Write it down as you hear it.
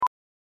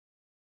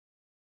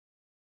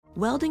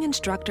Welding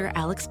instructor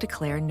Alex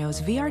DeClaire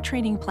knows VR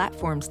training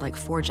platforms like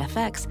Forge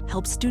FX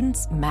help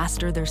students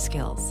master their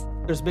skills.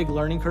 There's a big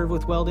learning curve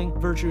with welding.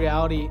 Virtual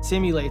reality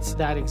simulates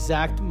that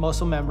exact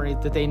muscle memory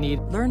that they need.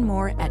 Learn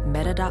more at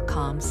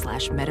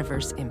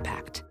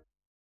meta.com/metaverseimpact.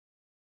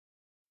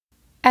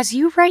 As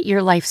you write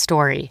your life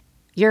story,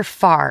 you're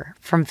far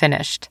from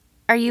finished.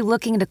 Are you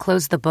looking to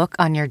close the book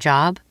on your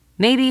job?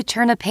 Maybe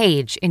turn a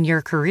page in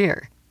your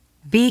career?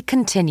 Be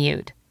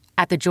continued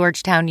at the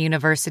Georgetown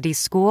University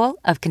School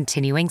of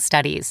Continuing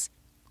Studies.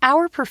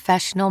 Our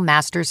professional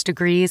master's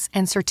degrees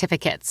and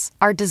certificates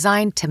are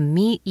designed to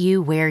meet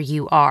you where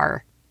you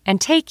are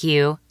and take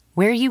you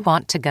where you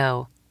want to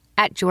go.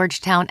 At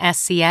Georgetown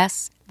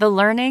SCS, the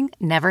learning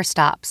never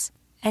stops,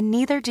 and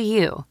neither do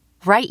you.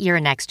 Write your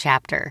next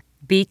chapter.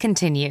 Be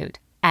continued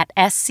at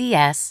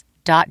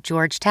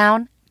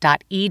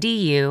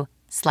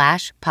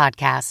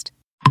scs.georgetown.edu/podcast.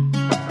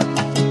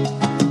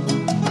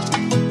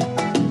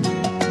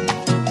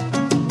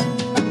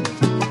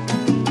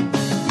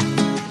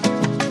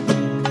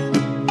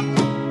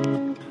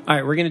 All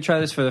right, we're going to try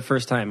this for the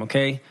first time,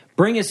 okay?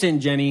 Bring us in,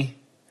 Jenny.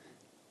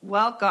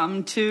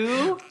 Welcome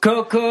to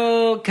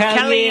Coco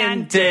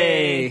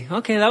Caliente. Caliente.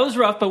 Okay, that was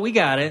rough, but we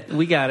got it.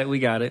 We got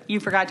it. You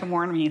forgot to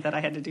warn me that I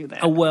had to do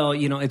that. Well,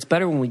 it's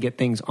better when we get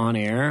things on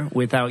air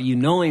without you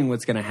knowing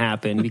what's going to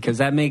happen because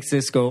that makes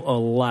this go a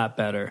lot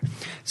better.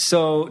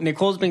 So,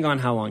 Nicole's been gone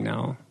how long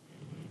now?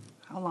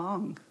 How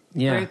long?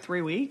 Yeah.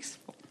 3 weeks?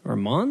 Or a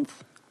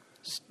month?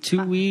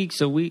 2 weeks,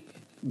 a week?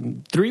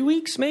 3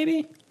 weeks,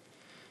 maybe?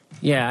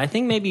 Yeah, I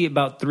think maybe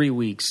about 3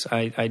 weeks.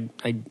 I'm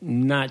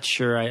not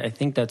sure. I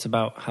think that's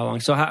about how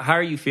long. So how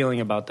are you feeling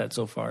about that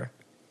so far?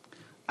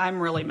 I'm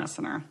really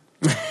missing her.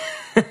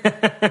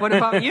 What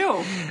about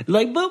you?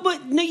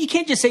 But no, you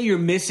can't just say you're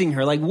missing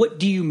her. Like, what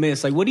do you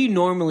miss? Like, what do you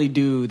normally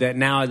do that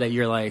now that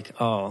you're like,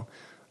 now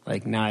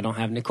I don't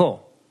have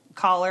Nicole?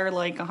 Call her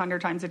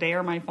 100 times a day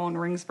or my phone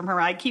rings from her.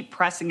 I keep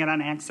pressing it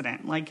on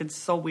accident. It's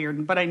so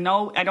weird. But I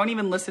know I don't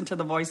even listen to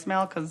the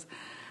voicemail because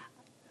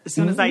as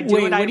soon as I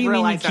do it, I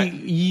realize that.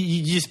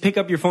 You just pick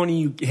up your phone and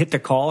you hit to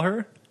call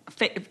her?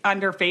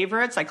 Under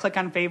favorites, I click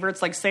on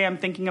favorites. Say I'm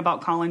thinking about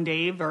calling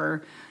Dave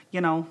or,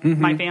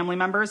 my family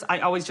members. I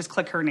always just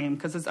click her name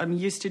because I'm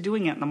used to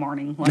doing it in the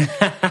morning.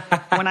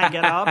 When I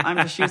get up, I'm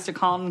just used to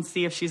calling and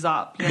see if she's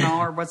up,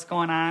 or what's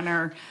going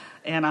on.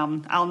 And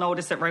I'll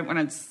notice it right when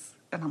it's,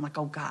 and I'm like,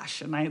 oh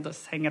gosh, and I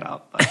just hang it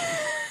up. But.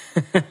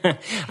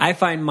 I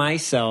find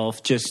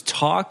myself just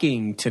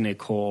talking to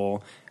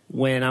Nicole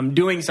when I'm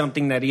doing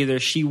something that either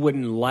she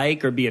wouldn't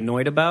like or be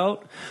annoyed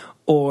about,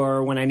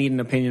 or when I need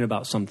an opinion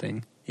about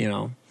something, I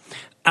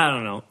don't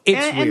know. It's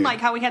weird. And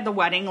like how we had the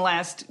wedding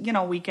last,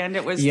 weekend.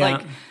 It was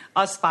like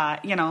a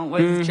spot,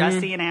 with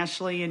Jesse and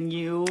Ashley and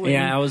you.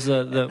 And, I was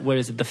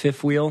the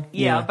fifth wheel?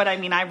 Yeah, but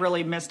I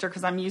really missed her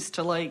because I'm used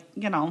to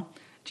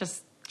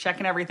just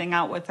checking everything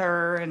out with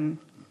her and...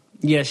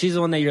 Yeah, she's the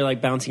one that you're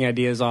bouncing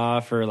ideas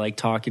off or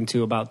talking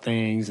to about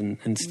things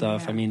and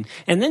stuff. Yeah.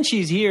 And then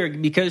she's here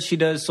because she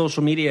does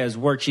social media as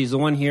work. She's the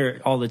one here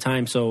all the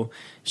time. So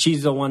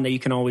she's the one that you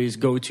can always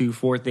go to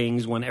for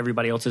things when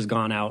everybody else has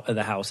gone out of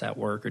the house at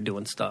work or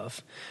doing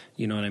stuff.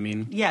 You know what I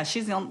mean? Yeah,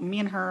 me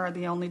and her are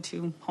the only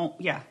two home.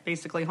 Yeah,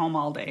 basically home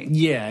all day.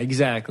 Yeah,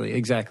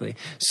 exactly.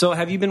 So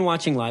have you been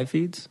watching live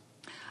feeds?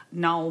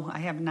 No, I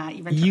have not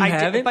even. You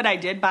haven't? But I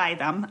did buy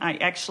them.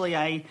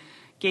 I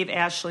gave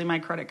Ashley my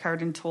credit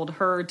card and told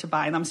her to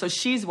buy them. So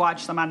she's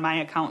watched them on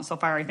my account so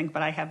far, I think,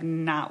 but I have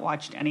not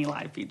watched any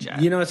live feeds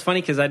yet. It's funny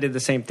because I did the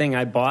same thing.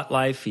 I bought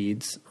live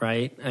feeds,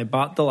 right? I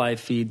bought the live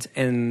feeds,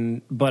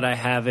 but I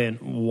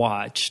haven't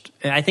watched.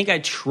 I think I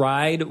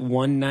tried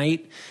one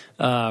night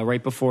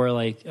right before,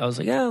 I was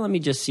like, let me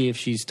just see if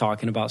she's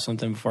talking about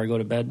something before I go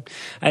to bed.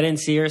 I didn't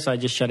see her, so I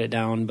just shut it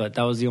down. But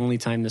that was the only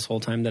time this whole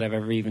time that I've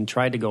ever even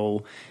tried to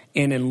go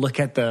in and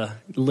look at the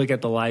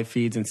live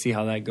feeds and see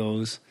how that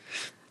goes.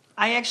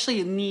 I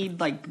actually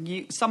need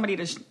somebody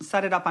to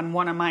set it up on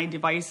one of my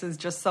devices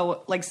just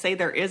so say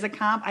there is a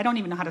comp. I don't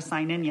even know how to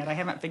sign in yet. I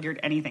haven't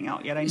figured anything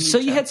out yet.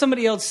 You had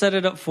somebody else set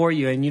it up for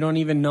you and you don't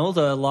even know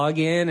the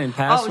login and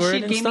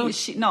password and stuff?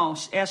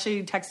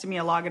 Ashley texted me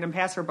a login and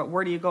password, but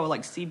where do you go?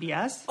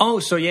 CBS? Oh,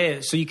 so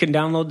you can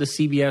download the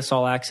CBS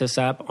All Access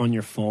app on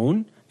your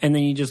phone. And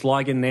then you just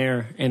log in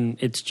there, and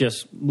it's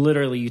just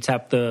literally you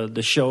tap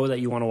the show that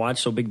you want to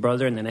watch, so Big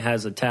Brother, and then it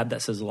has a tab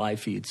that says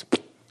live feeds.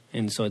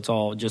 And so it's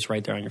all just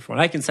right there on your phone.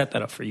 I can set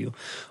that up for you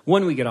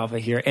when we get off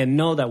of here. And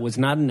no, that was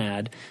not an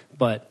ad,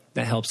 but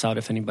that helps out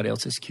if anybody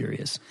else is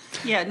curious.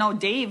 Yeah, no,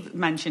 Dave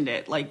mentioned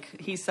it.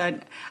 He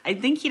said, I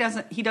think he does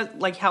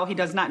how he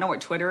does not know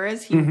what Twitter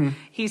is.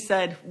 He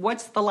said,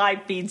 what's the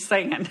live feed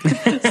saying?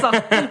 So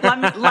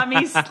let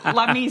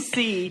me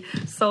see.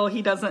 So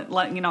he doesn't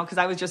because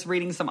I was just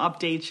reading some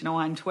updates,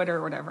 on Twitter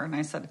or whatever. And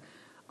I said,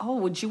 oh,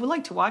 would you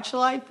like to watch the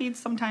live feed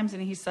sometimes?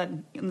 And he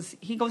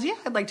goes, yeah,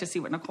 I'd like to see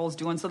what Nicole's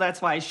doing. So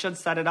that's why I should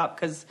set it up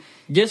because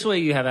this way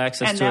you have access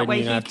to it. And that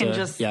way he can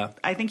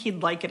I think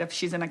he'd like it if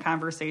she's in a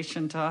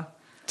conversation to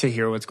to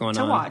hear what's going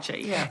on. To watch it,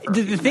 yeah.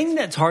 The thing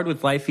that's hard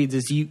with live feeds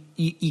is you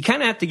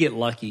kind of have to get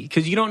lucky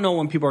because you don't know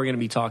when people are going to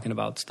be talking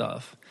about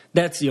stuff.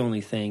 That's the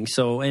only thing.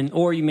 So,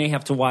 or you may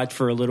have to watch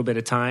for a little bit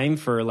of time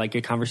for like a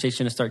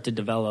conversation to start to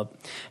develop.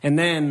 And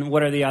then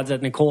what are the odds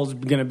that Nicole's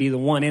going to be the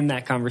one in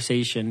that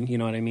conversation? You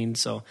know what I mean?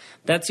 So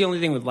that's the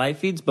only thing with live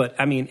feeds. But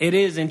I mean, it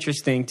is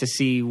interesting to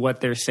see what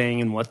they're saying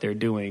and what they're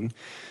doing.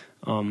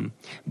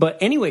 But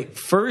anyway,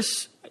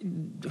 this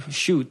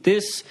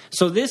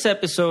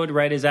episode,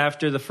 right, is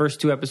after the first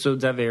 2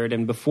 episodes have aired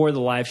and before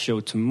the live show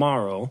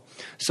tomorrow.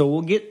 So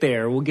we'll get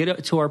there. We'll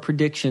get to our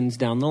predictions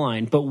down the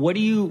line. But what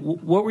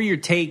were your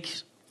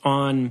takes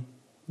on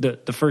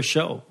the first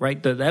show,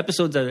 right? The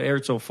episodes that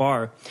aired so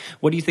far.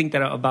 What do you think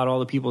about all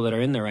the people that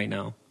are in there right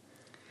now?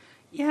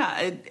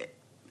 Yeah,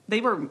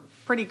 they were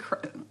pretty.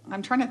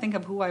 I'm trying to think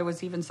of who I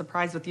was even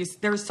surprised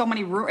with. There was so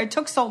many. It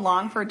took so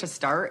long for it to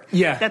start.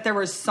 Yeah. That there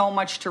was so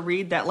much to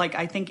read that, like,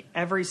 I think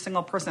every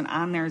single person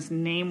on there's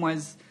name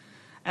was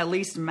at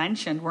least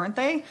mentioned, weren't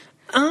they?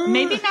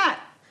 Maybe not.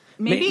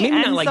 Maybe Enzo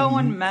not like,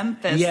 and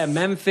Memphis. Yeah,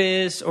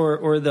 Memphis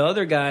or the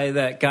other guy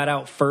that got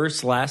out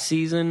first last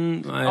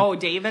season.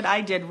 David.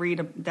 I did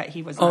read that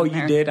he was on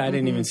there. You did? I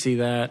didn't even see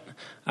that.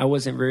 I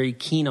wasn't very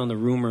keen on the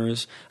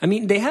rumors. I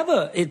mean, they have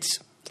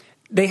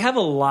a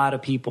lot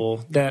of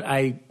people that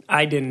I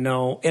didn't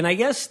know. And I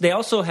guess they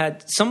also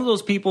had some of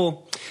those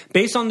people,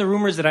 based on the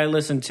rumors that I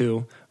listened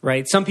to,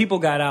 right? Some people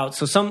got out.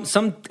 So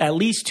some at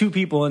least 2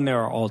 people in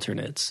there are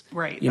alternates.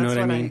 Right. You know what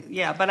I mean?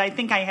 Yeah, but I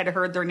think I had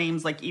heard their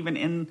names like even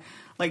in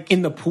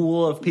the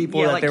pool of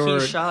people that like there were.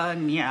 Keisha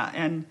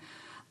and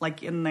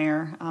like in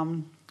there.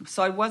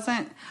 So I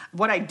wasn't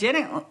what I did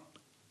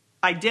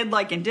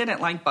like and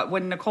didn't like, but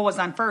when Nicole was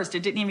on first,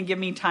 it didn't even give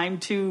me time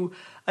to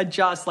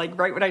adjust, like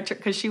right when I took,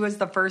 because she was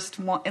the first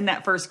one in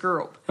that first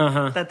group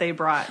that they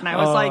brought, and I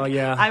was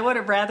I would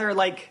have rather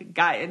like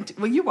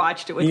you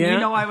watched it with me, you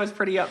know I was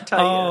pretty uptight.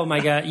 Oh my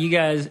god, you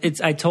guys!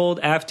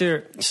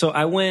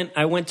 I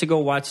went to go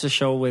watch the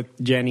show with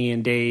Jeni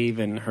and Dave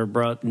and her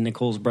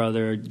Nicole's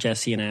brother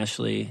Jesse and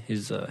Ashley,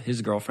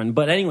 his girlfriend.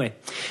 But anyway,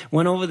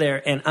 went over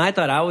there and I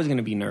thought I was going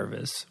to be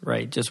nervous,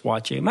 right? Just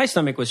watching, my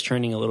stomach was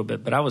churning a little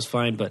bit, but I was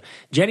fine. But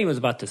Jeni was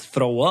about to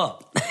throw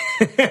up.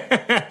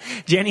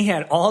 Jeni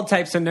had all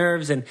types of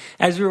nerves, and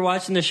as we were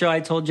watching the show, I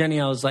told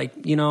Jeni, I was like,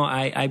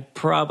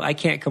 I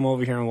can't come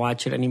over here and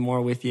watch it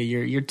anymore with you.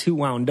 You're too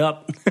wound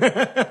up.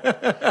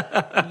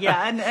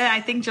 Yeah, and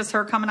I think just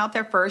her coming out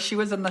there first, she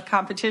was in the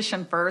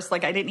competition first.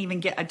 Like I didn't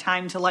even get a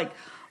time to like,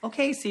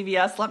 okay,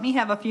 CBS, let me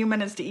have a few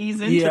minutes to ease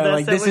into this. Yeah,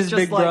 like this is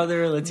Big like,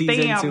 Brother. Let's ease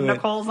into it.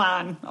 Nicole's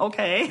on.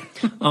 Okay.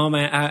 Oh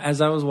man,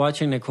 as I was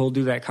watching Nicole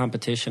do that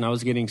competition, I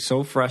was getting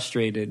so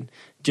frustrated.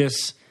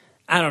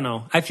 I don't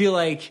know. I feel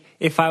like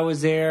if I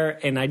was there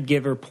and I'd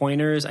give her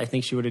pointers, I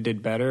think she would have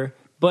did better.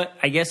 But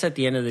I guess at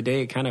the end of the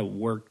day, it kind of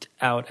worked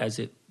out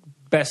as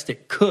best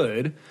it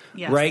could,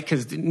 yes. Right?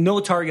 Because no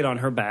target on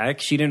her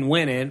back. She didn't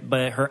win it,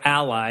 but her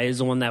ally is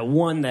the one that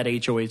won that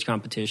HOH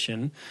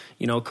competition.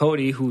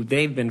 Cody, who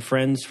they've been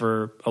friends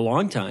for a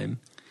long time.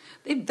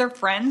 They're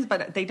friends,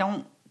 but they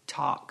don't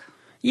talk.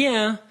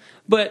 Yeah,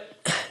 but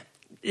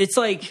it's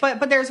like...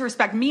 But there's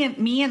respect. Me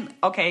and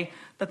okay...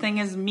 The thing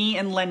is, me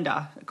and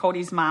Linda,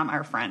 Cody's mom,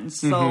 are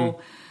friends.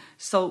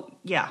 So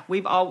yeah,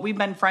 we've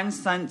been friends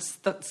since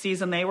the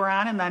season they were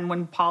on, and then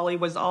when Pauly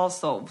was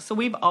also. So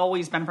we've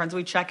always been friends.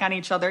 We check on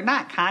each other,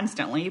 not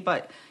constantly,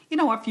 but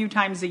a few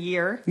times a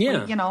year.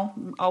 Yeah, we,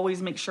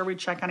 always make sure we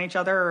check on each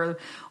other,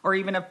 or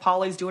even if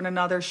Pauly's doing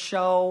another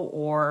show,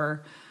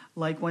 or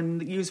like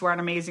when you were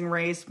on Amazing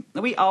Race,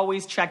 we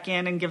always check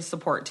in and give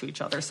support to each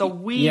other. So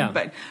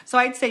so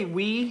I'd say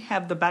we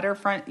have the better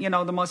friend,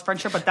 the most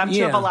friendship, but them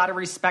two have a lot of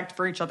respect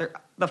for each other,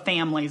 the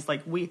families.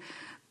 Like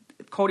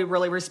Cody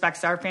really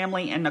respects our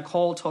family and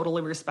Nicole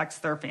totally respects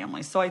their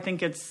family. So I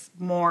think it's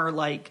more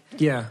like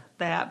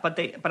that,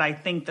 but I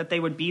think that they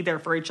would be there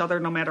for each other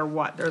no matter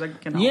what. They're like,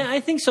 Yeah, I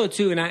think so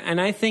too.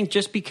 And I think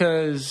just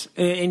because,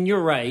 and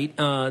you're right,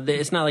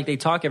 it's not like they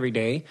talk every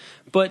day,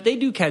 but they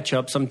do catch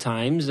up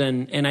sometimes.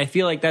 And I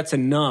feel like that's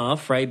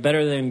enough, right?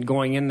 Better than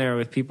going in there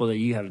with people that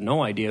you have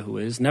no idea who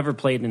is, never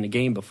played in the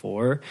game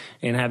before,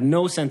 and have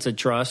no sense of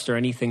trust or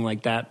anything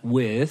like that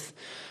with.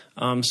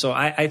 So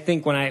I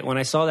think when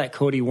I saw that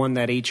Cody won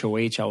that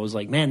HOH, I was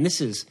like, man,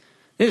 this is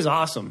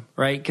awesome,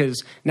 right?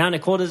 Because now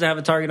Nicole doesn't have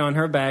a target on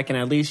her back, and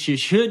at least she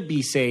should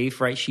be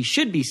safe, right? She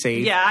should be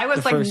safe. Yeah, I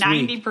was like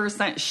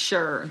 90%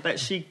 sure that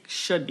she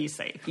should be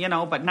safe,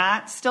 but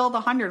not still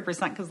the 100%,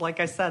 because like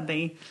I said,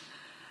 they,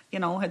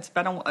 it's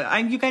been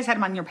you guys had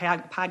him on your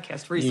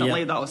podcast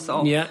recently, though.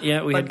 So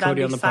yeah, we had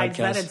Cody on the podcast. Besides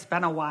that, it's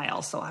been a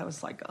while, so I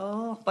was like,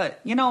 oh,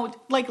 but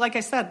like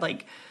I said,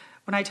 like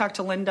when I talk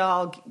to Linda,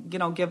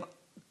 I'll give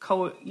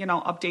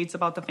updates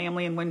about the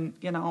family, and when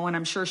and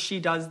I'm sure she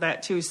does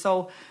that too.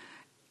 So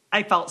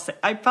I felt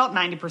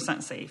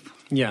 90% safe.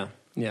 Yeah.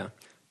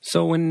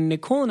 So when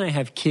Nicole and I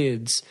have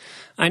kids,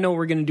 I know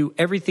we're going to do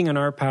everything in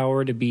our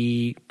power to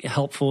be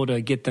helpful,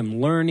 to get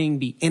them learning,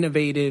 be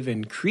innovative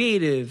and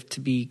creative,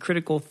 to be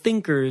critical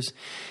thinkers.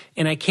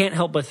 And I can't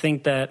help but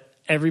think that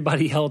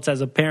everybody else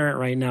as a parent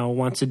right now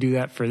wants to do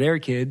that for their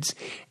kids.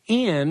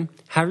 And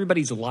how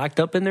everybody's locked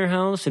up in their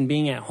house and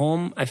being at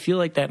home, I feel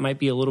like that might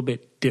be a little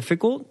bit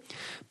difficult,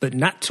 but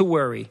not to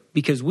worry,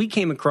 because we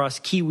came across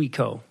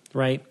KiwiCo,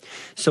 right?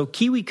 So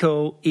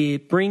KiwiCo,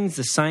 it brings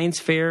the science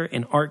fair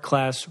and art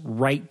class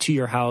right to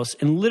your house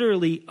in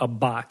literally a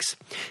box.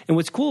 And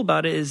what's cool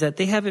about it is that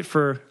they have it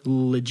for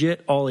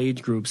legit all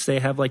age groups. They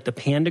have like the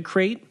Panda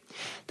Crate,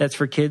 that's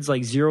for kids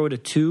like 0 to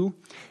 2.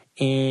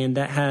 And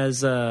that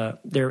has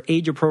their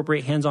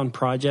age-appropriate hands-on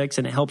projects,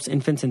 and it helps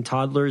infants and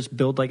toddlers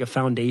build like a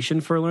foundation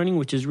for learning,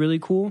 which is really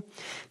cool.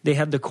 They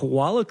have the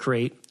Koala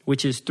Crate,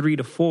 which is 3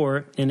 to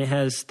 4, and it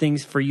has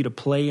things for you to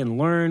play and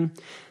learn.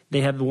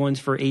 They have the ones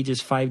for ages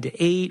 5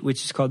 to 8,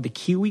 which is called the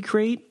Kiwi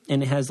Crate,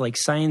 and it has like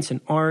science and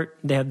art.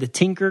 They have the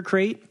Tinker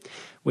Crate,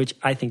 which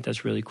I think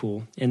that's really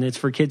cool. And it's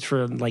for kids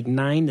from like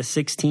 9 to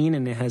 16,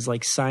 and it has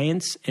like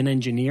science and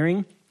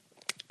engineering.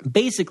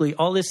 Basically,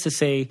 all this to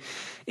say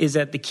is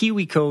that the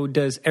KiwiCo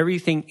does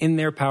everything in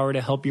their power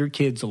to help your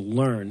kids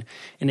learn.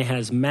 And it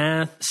has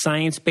math,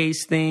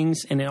 science-based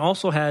things, and it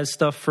also has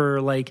stuff for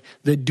like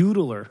the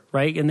doodler,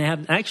 right? And they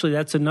have, actually,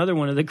 that's another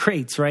one of the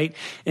crates, right?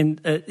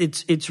 And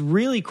it's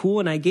really cool.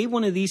 And I gave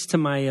one of these to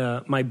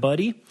my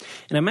buddy,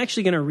 and I'm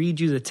actually going to read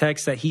you the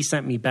text that he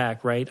sent me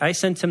back, right? I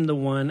sent him the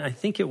one, I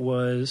think it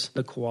was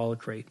the Koala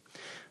Crate.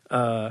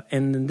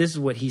 And then this is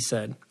what he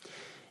said.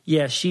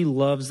 Yeah, she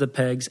loves the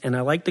pegs, and I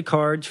like the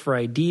cards for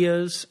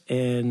ideas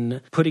and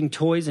putting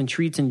toys and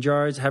treats in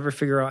jars, have her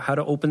figure out how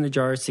to open the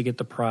jars to get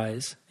the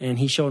prize. And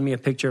he showed me a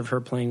picture of her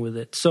playing with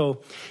it.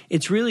 So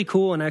it's really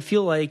cool, and I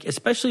feel like,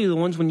 especially the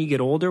ones when you get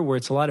older where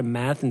it's a lot of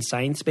math and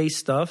science-based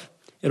stuff,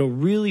 it'll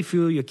really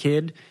fuel your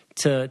kid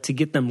to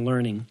get them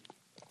learning.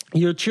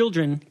 Your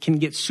children can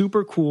get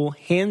super cool,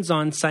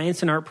 hands-on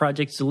science and art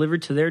projects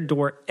delivered to their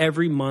door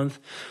every month.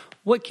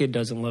 What kid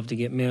doesn't love to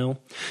get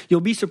mail?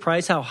 You'll be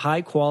surprised how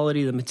high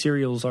quality the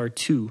materials are,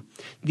 too.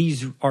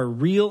 These are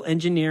real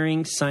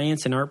engineering,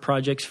 science, and art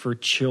projects for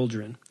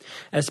children.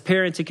 As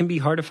parents, it can be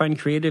hard to find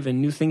creative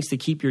and new things to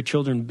keep your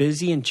children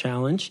busy and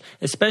challenged,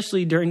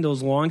 especially during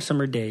those long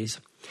summer days.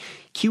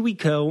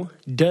 KiwiCo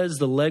does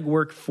the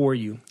legwork for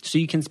you, so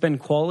you can spend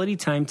quality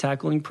time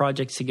tackling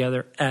projects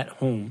together at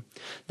home.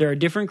 There are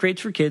different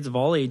crates for kids of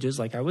all ages,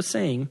 like I was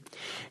saying,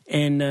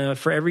 and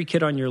for every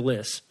kid on your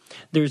list.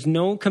 There's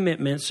no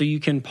commitment, so you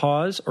can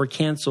pause or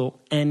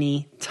cancel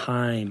any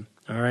time.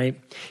 All right.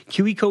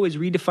 KiwiCo is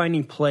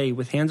redefining play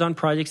with hands-on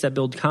projects that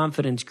build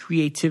confidence,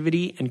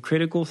 creativity, and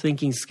critical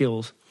thinking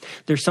skills.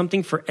 There's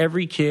something for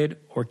every kid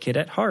or kid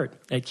at heart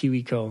at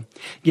KiwiCo.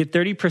 Get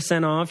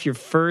 30% off your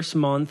first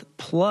month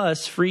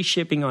plus free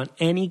shipping on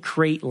any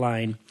crate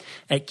line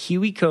at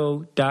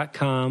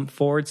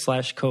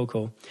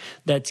kiwico.com/Coco.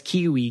 That's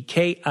Kiwi,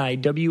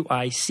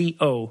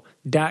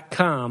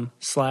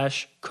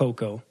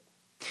 KIWICO.com/Coco.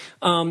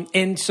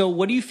 And so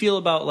what do you feel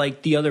about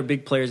like the other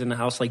big players in the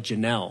house, like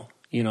Janelle?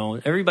 You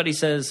know, everybody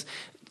says,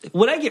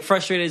 what I get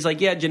frustrated is like,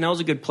 yeah, Janelle's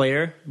a good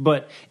player,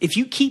 but if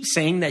you keep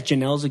saying that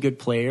Janelle's a good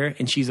player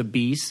and she's a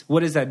beast,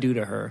 what does that do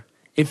to her?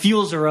 It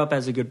fuels her up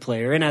as a good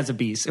player and as a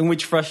beast, and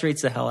which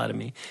frustrates the hell out of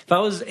me. If I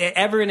was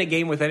ever in a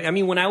game with it, I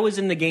mean, when I was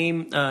in the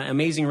game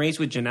Amazing Race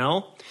with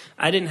Janelle,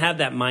 I didn't have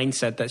that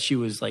mindset that she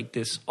was like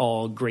this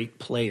all great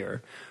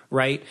player.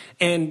 Right?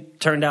 And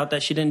turned out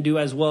that she didn't do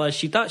as well as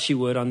she thought she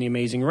would on The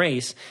Amazing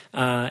Race.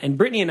 And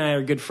Brittany and I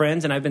are good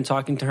friends, and I've been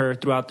talking to her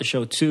throughout the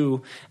show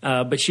too.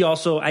 But she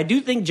also, I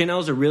do think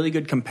Janelle's a really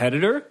good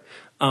competitor.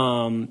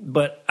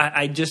 But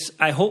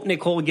I hope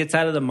Nicole gets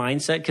out of the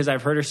mindset, because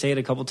I've heard her say it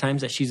a couple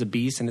times that she's a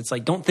beast. And it's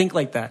like, don't think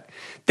like that.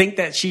 Think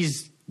that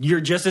you're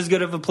just as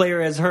good of a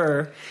player as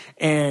her,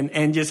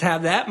 and just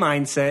have that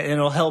mindset, and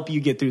it'll help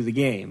you get through the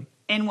game.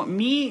 And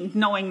me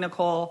knowing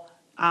Nicole,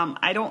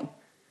 I don't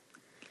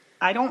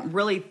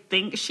really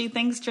think she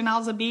thinks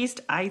Janelle's a beast.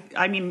 I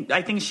mean,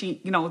 I think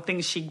she,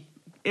 thinks she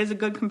is a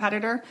good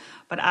competitor,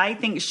 but I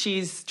think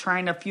she's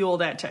trying to fuel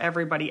that to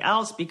everybody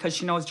else because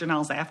she knows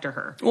Janelle's after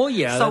her. Well,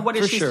 yeah. So what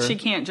if sure. She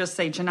can't just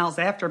say Janelle's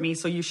after me,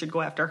 so you should go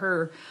after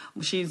her.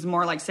 She's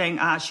more like saying,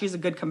 she's a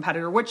good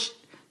competitor, which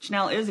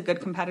Janelle is a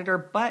good competitor,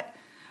 but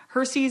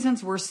her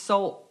seasons were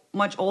so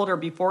much older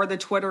before the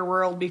Twitter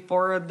world,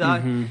 before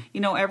the,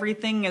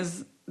 everything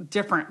is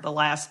different the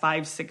last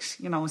 5,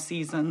 6,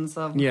 seasons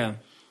of. Yeah.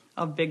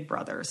 Of Big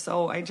Brother.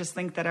 So I just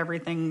think that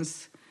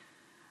everything's,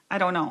 I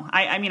don't know.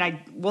 I mean,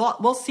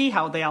 we'll see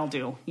how they all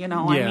do, Yeah.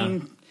 I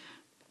mean,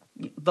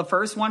 the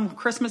first one,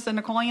 Christmas and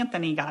Nicole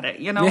Anthony got it,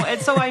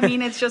 And so, I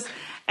mean, it's just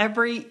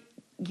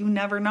you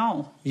never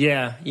know.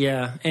 Yeah,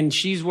 yeah. And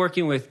she's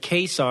working with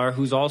Kesar,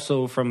 who's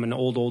also from an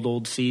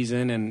old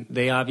season, and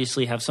they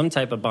obviously have some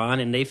type of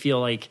bond, and they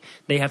feel like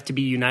they have to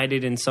be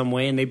united in some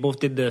way, and they both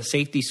did the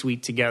safety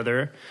suite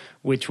together,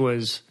 which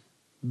was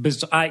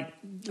within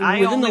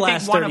the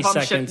last 30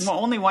 seconds.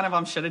 Only one of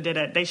them should have did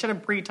it. They should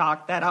have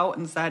pre-talked that out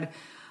and said,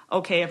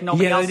 okay, if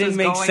nobody else is going.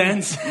 Yeah, it didn't make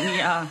sense.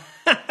 Yeah.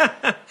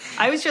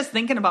 I was just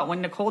thinking about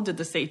when Nicole did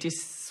the safety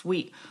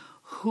suite,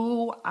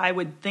 who I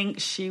would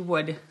think she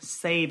would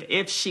save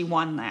if she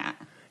won that.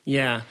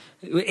 Yeah.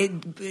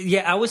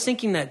 I was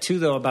thinking that too,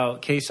 though,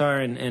 about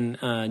Kesar and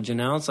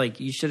Janelle. It's like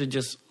you should have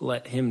just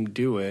let him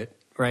do it,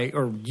 right?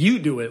 Or you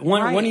do it.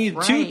 One of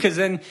you two, because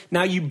then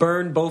now you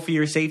burn both of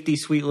your safety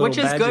sweet little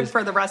badges. Which is good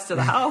for the rest of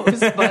the house.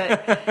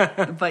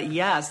 But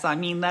yes, I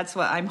mean, that's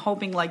what I'm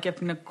hoping, like,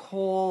 if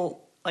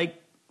Nicole,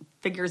 like,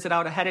 figures it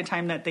out ahead of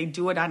time that they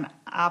do it on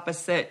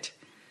opposite,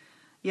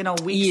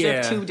 weeks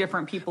if two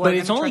different people. But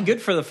it's only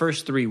good for the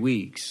first 3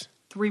 weeks.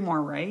 3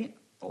 more, right?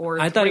 Or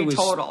I thought it was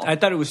total? I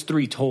thought it was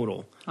 3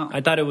 total. Oh.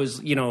 I thought it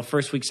was,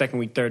 first week, second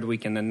week, third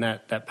week, and then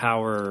that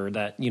power or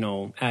that,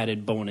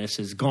 added bonus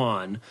is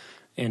gone.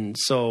 And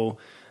so,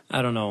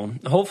 I don't know.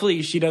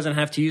 Hopefully she doesn't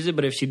have to use it,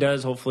 but if she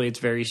does, hopefully it's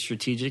very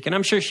strategic. And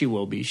I'm sure she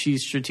will be.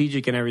 She's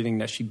strategic in everything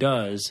that she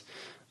does.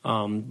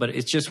 But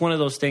it's just one of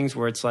those things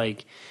where it's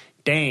like,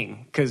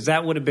 dang, because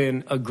that would have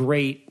been a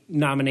great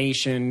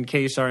nomination.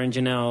 Kesar and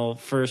Janelle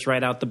first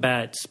right out the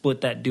bat,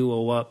 split that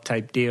duo up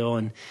type deal,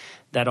 and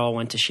that all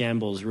went to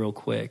shambles real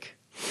quick.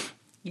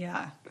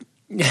 Yeah.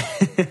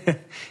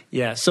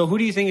 Yeah. So who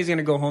do you think is going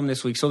to go home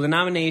this week? So the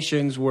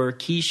nominations were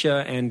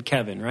Keisha and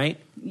Kevin, right?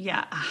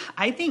 Yeah.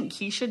 I think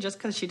Keisha, just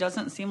because she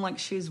doesn't seem like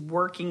she's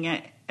working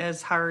it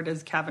as hard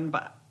as Kevin,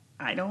 but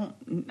I don't,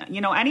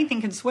 anything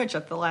can switch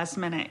at the last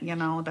minute.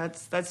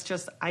 That's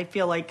just, I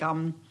feel like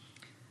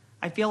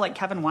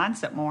Kevin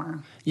wants it more.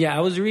 Yeah,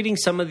 I was reading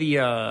some of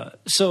the...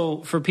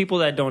 so for people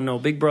that don't know,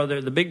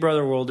 the Big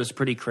Brother world is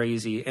pretty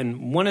crazy.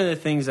 And one of the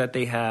things that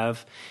they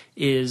have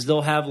is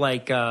they'll have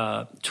like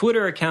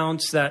Twitter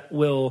accounts that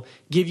will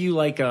give you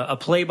like a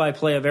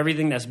play-by-play of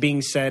everything that's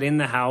being said in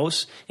the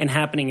house and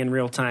happening in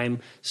real time.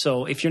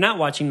 So if you're not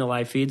watching the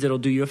live feeds, it'll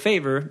do you a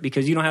favor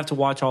because you don't have to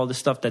watch all the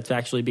stuff that's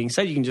actually being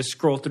said. You can just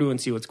scroll through and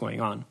see what's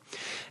going on.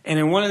 And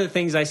then one of the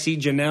things I see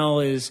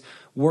Janelle is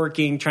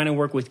trying to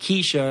work with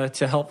Keisha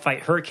to help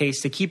fight her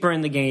case to keep her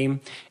in the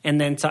game,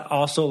 and then to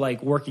also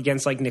like work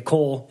against like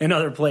Nicole and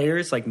other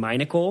players like my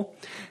Nicole.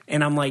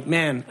 And I'm like,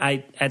 man,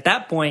 at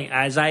that point,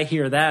 as I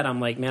hear that,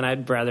 I'm like, man,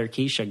 I'd rather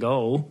Keisha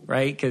go,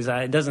 right? Because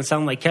it doesn't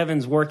sound like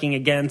Kevin's working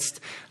against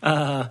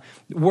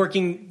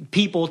working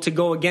people to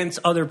go against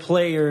other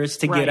players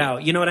to get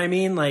out. You know what I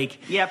mean?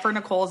 Like, yeah, for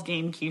Nicole's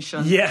game,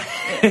 Keisha. Yeah,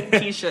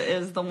 Keisha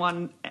is the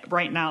one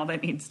right now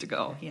that needs to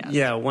go. Yes.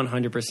 Yeah,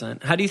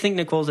 100%. How do you think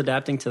Nicole's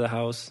adapting to the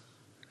house?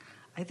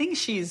 I think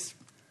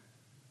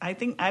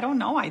I don't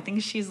know. I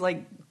think she's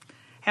like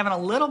having a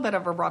little bit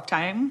of a rough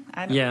time.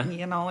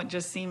 It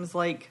just seems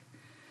like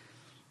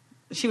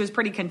she was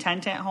pretty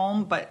content at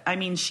home, but I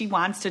mean, she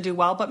wants to do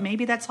well, but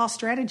maybe that's all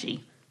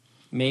strategy.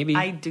 Maybe.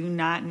 I do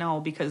not know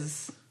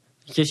because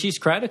she's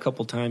cried a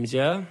couple times,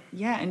 yeah?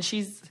 Yeah, and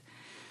she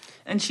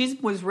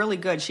was really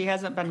good. She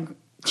hasn't been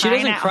She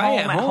doesn't cry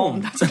at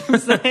home. That's what I'm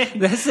saying.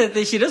 That's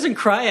it. She doesn't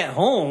cry at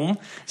home,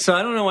 so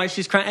I don't know why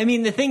she's crying. I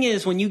mean, the thing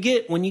is, when you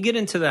get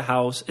into the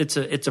house, it's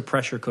a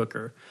pressure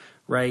cooker,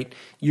 right?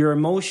 Your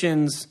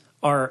emotions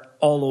are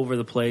all over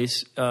the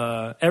place.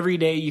 Every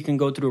day you can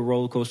go through a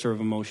roller coaster of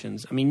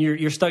emotions. I mean,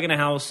 you're stuck in a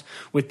house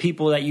with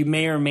people that you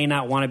may or may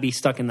not want to be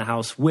stuck in the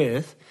house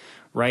with.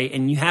 Right?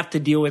 And you have to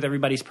deal with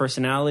everybody's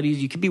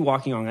personalities. You could be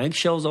walking on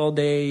eggshells all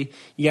day.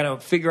 You got to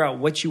figure out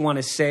what you want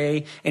to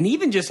say. And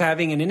even just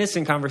having an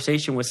innocent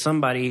conversation with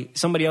somebody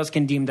else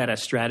can deem that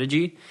as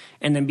strategy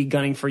and then be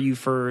gunning for you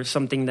for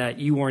something that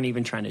you weren't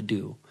even trying to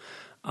do.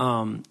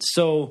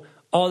 So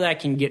all that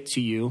can get to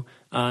you.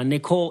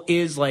 Nicole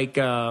is like,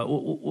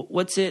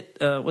 what's it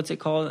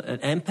called?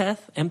 An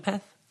empath?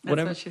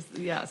 Whatever. That's what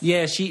yes.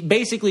 Yeah,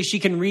 she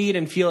can read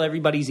and feel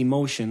everybody's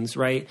emotions,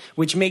 right?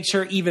 Which makes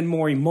her even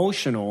more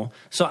emotional.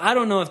 So I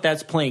don't know if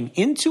that's playing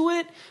into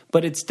it,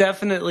 but it's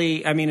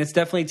definitely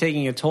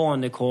taking a toll on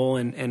Nicole.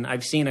 And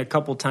I've seen a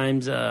couple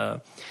times, I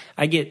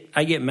get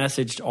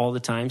messaged all the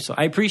time. So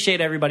I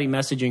appreciate everybody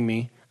messaging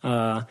me.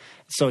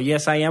 So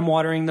yes, I am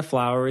watering the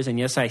flowers, and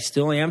yes, I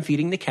still am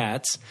feeding the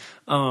cats.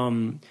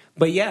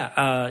 But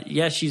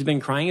yeah, she's been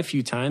crying a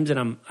few times,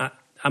 and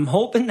I'm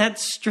hoping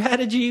that's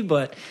strategy,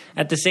 but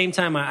at the same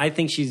time, I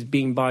think she's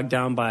being bogged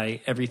down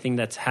by everything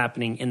that's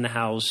happening in the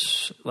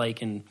house,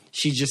 and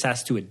she just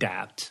has to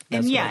adapt.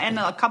 And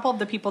a couple of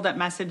the people that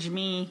message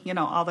me,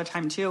 all the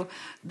time too,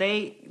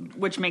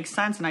 which makes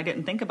sense, and I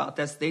didn't think about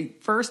this, the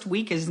first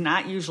week is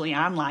not usually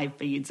on live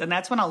feeds, and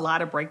that's when a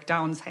lot of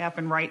breakdowns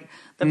happen, right?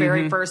 The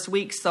very first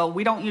week, so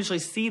we don't usually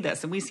see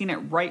this, and we've seen it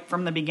right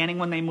from the beginning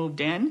when they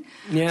moved in.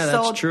 Yeah,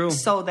 that's true.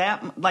 So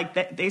that,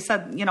 they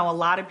said, a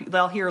lot of people,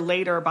 they'll hear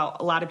later about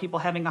a lot of people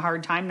having a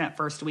hard time that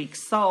first week,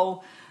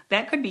 so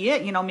that could be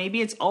it.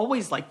 Maybe it's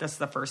always like this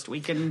the first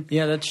week, and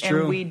yeah, that's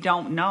true. And we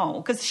don't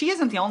know because she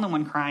isn't the only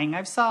one crying.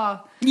 I've saw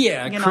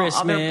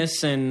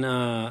Christmas, and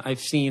I've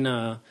seen.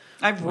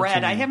 I've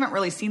read. I haven't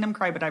really seen them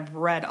cry, but I've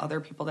read other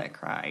people that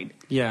cried.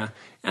 Yeah,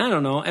 I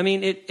don't know. I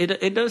mean,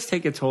 it does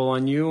take a toll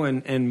on you,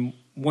 and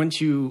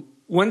once you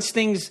once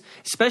things,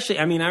 especially,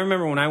 I mean, I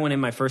remember when I went in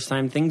my first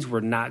time, things were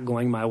not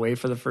going my way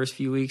for the first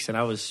few weeks, and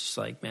I was just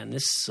like, man,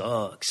 this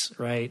sucks,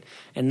 right?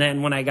 And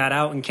then when I got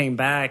out and came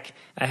back,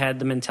 I had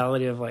the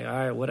mentality of like, all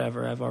right,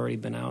 whatever, I've already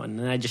been out, and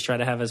then I just try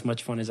to have as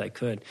much fun as I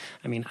could.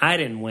 I mean, I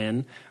didn't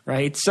win,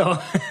 right?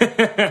 So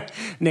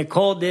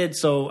Nicole did,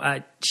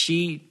 so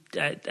she...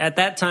 At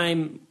that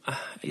time,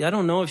 I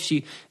don't know if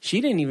she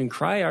didn't even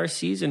cry our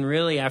season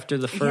really after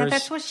the first. Yeah,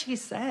 that's what she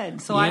said.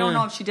 So I don't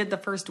know if she did the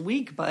first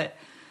week, but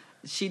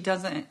she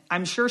doesn't.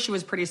 I'm sure she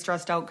was pretty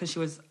stressed out because she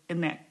was in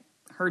that.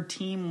 Her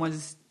team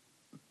was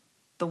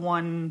the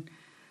one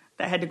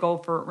that had to go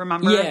for.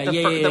 Remember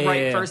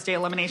the first day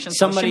elimination.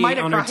 Somebody so she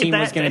on her team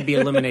was going to be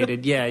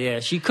eliminated. Yeah,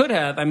 she could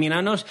have. I mean,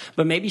 I know,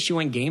 but maybe she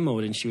went game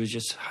mode and she was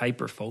just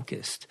hyper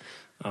focused.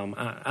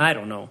 I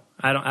don't know.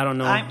 I don't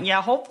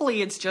know.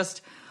 Hopefully it's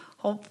just.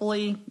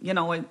 Hopefully,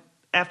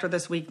 after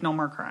this week, no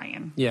more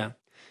crying. Yeah.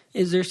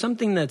 Is there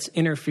something that's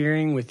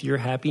interfering with your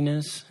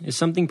happiness? Is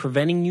something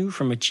preventing you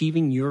from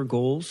achieving your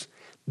goals?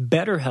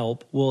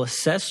 BetterHelp will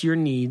assess your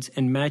needs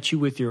and match you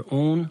with your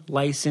own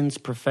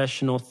licensed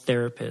professional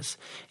therapist.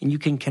 And you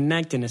can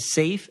connect in a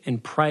safe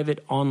and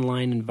private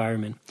online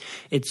environment.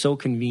 It's so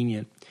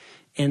convenient.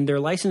 And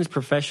their licensed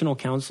professional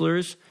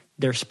counselors,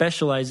 they're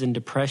specialized in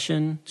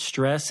depression,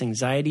 stress,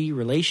 anxiety,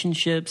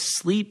 relationships,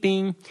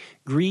 sleeping,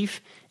 grief,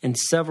 and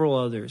several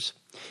others.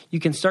 You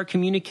can start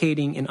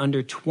communicating in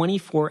under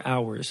 24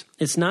 hours.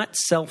 It's not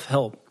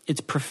self-help.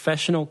 It's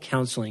professional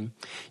counseling.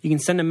 You can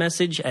send a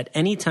message at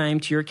any time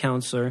to your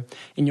counselor,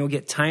 and you'll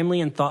get timely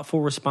and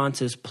thoughtful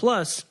responses.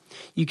 Plus,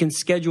 you can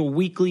schedule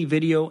weekly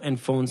video and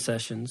phone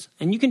sessions.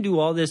 And you can do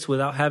all this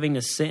without having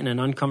to sit in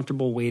an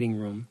uncomfortable waiting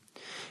room.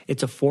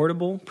 It's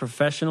affordable,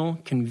 professional,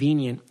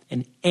 convenient,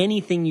 and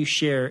anything you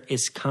share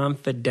is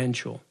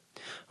confidential.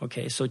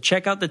 Okay, so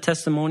check out the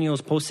testimonials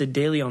posted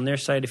daily on their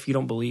site if you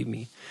don't believe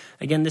me.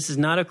 Again, this is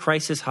not a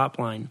crisis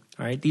hotline,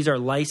 all right? These are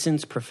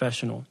licensed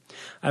professional.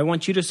 I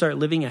want you to start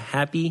living a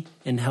happy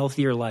and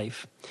healthier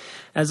life.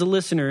 As a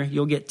listener,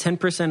 you'll get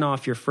 10%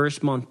 off your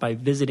first month by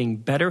visiting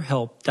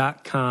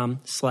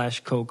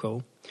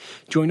betterhelp.com/Coco.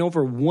 Join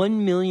over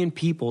 1 million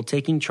people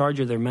taking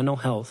charge of their mental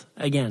health.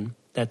 Again,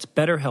 that's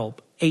BetterHelp,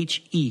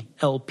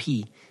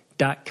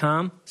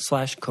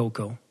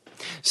 HELP.com/Coco.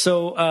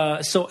 So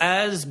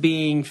as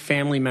being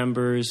family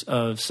members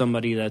of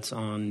somebody that's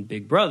on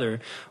Big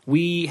Brother,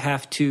 we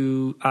have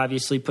to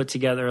obviously put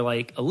together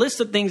like a list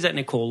of things that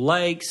Nicole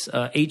likes,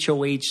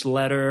 HOH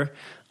letter,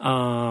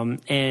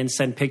 and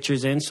send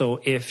pictures in. So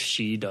if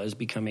she does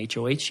become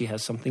HOH, she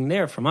has something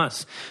there from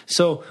us.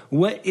 So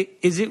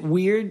is it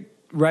weird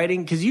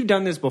writing? Because you've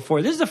done this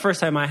before. This is the first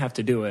time I have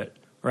to do it,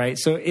 right?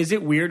 So is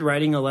it weird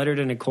writing a letter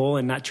to Nicole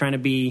and not trying to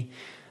be,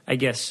 I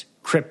guess,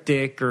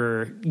 cryptic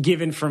or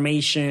give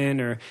information,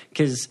 or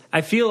because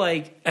I feel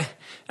like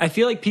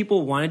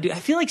people want to do. I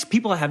feel like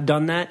people have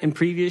done that in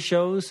previous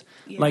shows,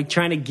 like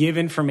trying to give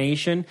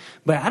information.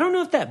 But I don't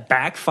know if that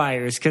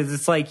backfires because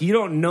it's like you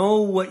don't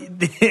know what.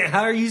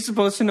 How are you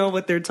supposed to know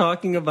what they're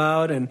talking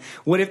about, and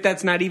what if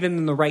that's not even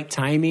in the right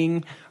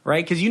timing,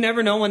 right? Because you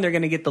never know when they're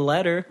going to get the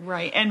letter,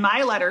 right? And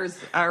my letters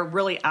are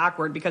really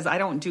awkward because I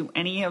don't do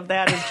any of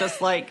that. It's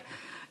just like.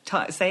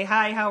 Say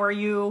hi, how are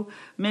you,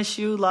 miss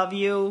you, love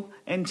you,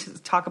 and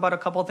talk about a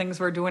couple things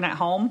we're doing at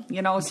home,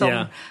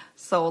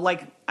 So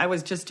like I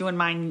was just doing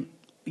mine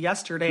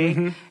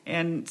yesterday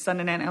and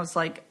sending it, and I was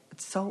like,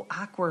 it's so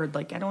awkward.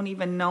 Like I don't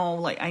even know.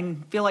 Like I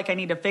feel like I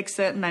need to fix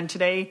it. And then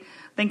today,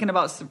 thinking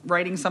about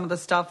writing some of the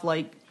stuff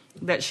like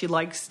that she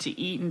likes to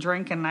eat and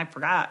drink, and I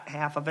forgot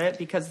half of it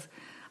because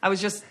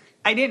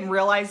I didn't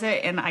realize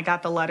it, and I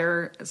got the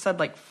letter. It said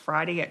like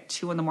Friday at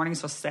 2 a.m,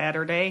 so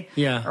Saturday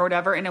or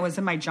whatever, and it was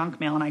in my junk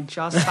mail, and I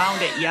just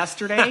found it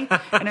yesterday,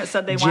 and it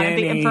said they wanted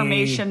the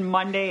information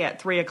Monday at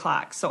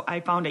 3:00. So I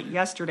found it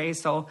yesterday,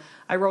 so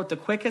I wrote the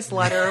quickest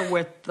letter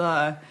with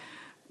the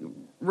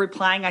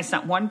replying. I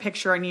sent one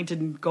picture. I need to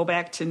go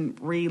back to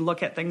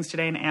re-look at things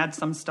today and add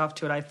some stuff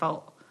to it. I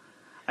felt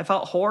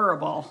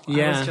horrible.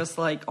 I was just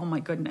like, oh my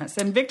goodness.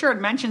 And Victor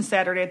had mentioned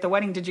Saturday at the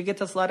wedding, did you get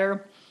this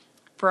letter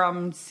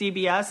from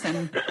CBS?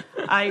 And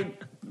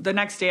the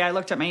next day I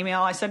looked at my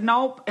email, I said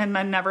nope, and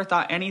then never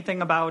thought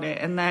anything about it.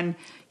 And then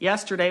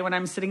yesterday when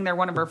I'm sitting there,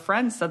 one of her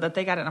friends said that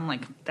they got it. I'm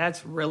like,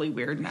 that's really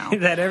weird now.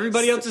 That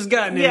everybody else has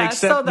gotten it except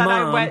so then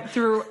Mom. I went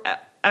through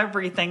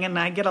everything, and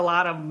I get a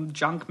lot of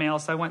junk mail,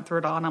 so I went through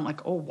it all, and I'm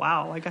like, oh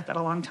wow, I got that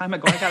a long time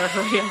ago. I gotta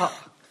hurry up.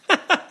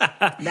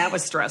 That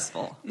was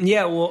stressful.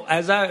 Yeah, well,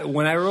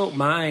 when I wrote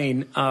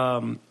mine,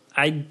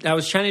 I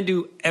was trying to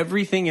do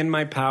everything in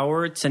my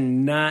power to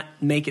not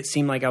make it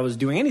seem like I was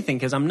doing anything,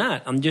 because I'm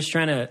not. I'm just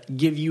trying to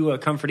give you a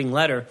comforting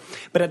letter.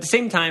 But at the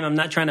same time, I'm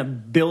not trying to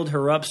build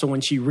her up so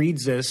when she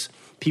reads this,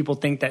 people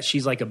think that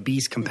she's like a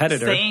beast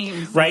competitor.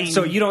 Same. Right?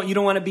 So you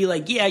don't want to be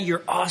like, yeah,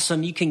 you're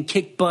awesome, you can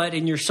kick butt,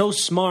 and you're so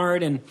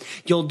smart, and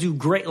you'll do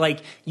great. Like,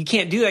 you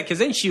can't do that, because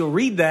then she'll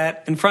read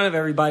that in front of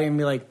everybody and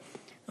be like,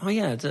 oh,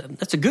 yeah,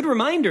 that's a good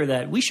reminder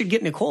that we should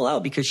get Nicole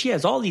out because she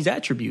has all these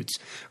attributes,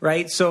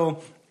 right?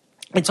 So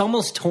it's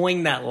almost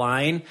towing that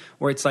line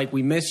where it's like,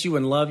 we miss you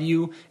and love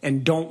you,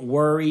 and don't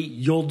worry,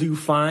 you'll do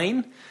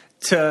fine.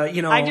 To,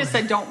 you know, I just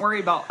said, don't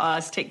worry about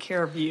us, take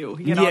care of you.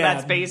 You know,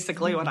 that's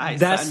basically what I said.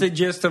 That's the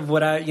gist of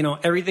what you know,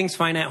 everything's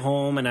fine at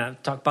home, and I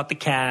talk about the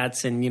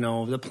cats and, you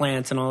know, the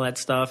plants and all that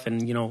stuff,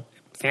 and, you know,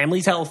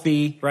 family's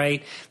healthy,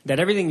 right? That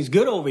everything's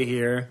good over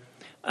here,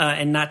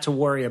 and not to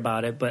worry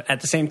about it, but at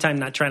the same time,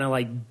 not trying to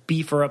like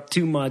beef her up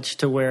too much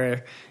to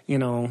where, you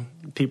know,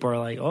 people are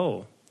like,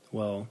 oh,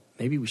 well,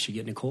 maybe we should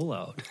get Nicole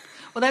out.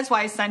 Well, that's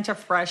why I sent a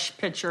fresh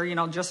picture, you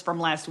know, just from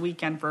last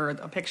weekend for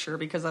a picture,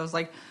 because I was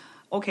like,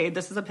 okay,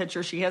 this is a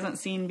picture she hasn't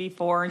seen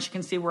before, and she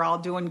can see we're all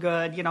doing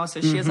good, you know,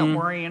 so she isn't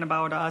worrying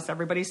about us.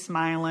 Everybody's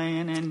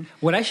smiling. And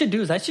what I should do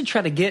is I should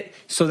try to get,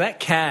 so that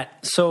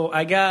cat, so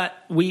I got,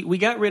 we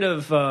got rid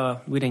of,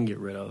 we didn't get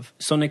rid of.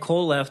 So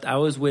Nicole left. I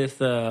was with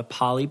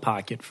Polly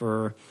Pocket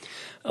for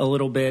a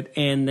little bit,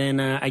 and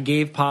then I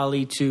gave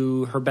Polly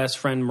to her best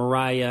friend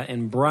Mariah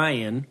and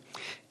Brian,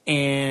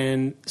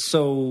 and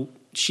so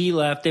she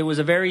left. It was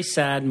a very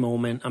sad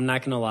moment. I'm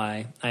not going to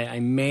lie. I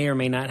may or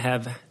may not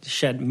have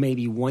shed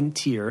maybe one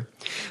tear.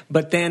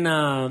 But then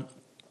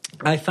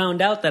I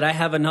found out that I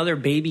have another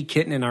baby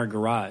kitten in our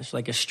garage,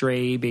 like a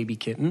stray baby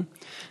kitten.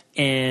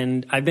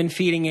 And I've been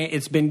feeding it.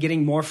 It's been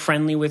getting more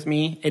friendly with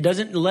me. It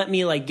doesn't let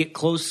me like get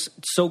close,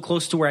 so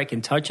close to where I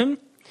can touch him.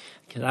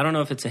 Because I don't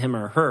know if it's a him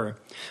or a her.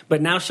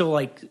 But now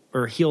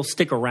he'll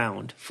stick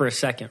around for a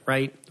second,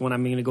 right? When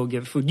I'm going to go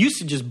give food. Used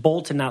to just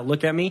bolt and not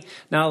look at me.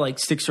 Now like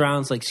sticks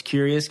around, like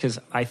curious because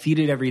I feed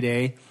it every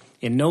day.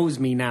 It knows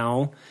me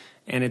now.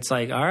 And it's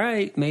like, all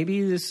right,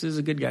 maybe this is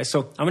a good guy.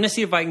 So I'm going to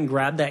see if I can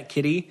grab that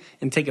kitty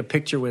and take a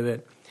picture with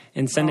it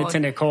and send it to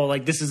Nicole.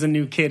 Like, this is a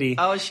new kitty.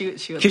 Oh, she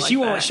would like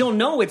Because she'll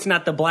know it's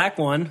not the black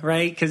one,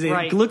 right? Because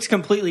it looks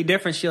completely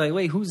different. She's like,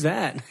 wait, who's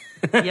that?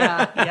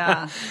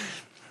 Yeah.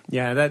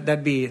 Yeah,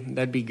 that'd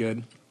be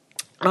good.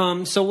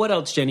 So what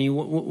else, Jenny?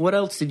 What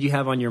else did you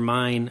have on your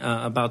mind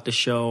about the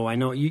show? I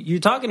know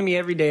you're talking to me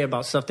every day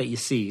about stuff that you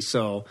see,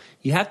 so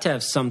you have to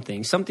have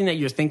something that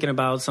you're thinking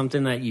about,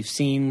 something that you've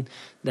seen,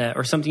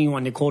 or something you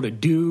want Nicole to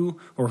do,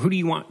 or who do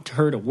you want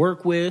her to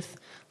work with?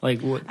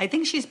 Like what? I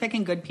think she's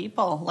picking good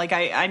people. Like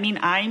I mean,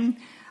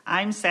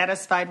 I'm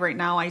satisfied right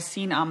now. I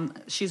seen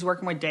she's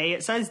working with Day.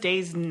 It says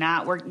Day's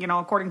not working. You know,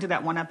 according to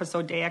that one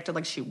episode, Day acted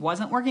like she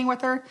wasn't working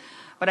with her.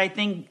 But I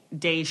think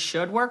Day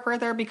should work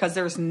with her because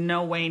there's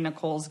no way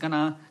Nicole's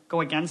gonna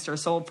go against her.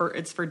 So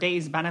it's for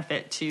Day's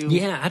benefit to.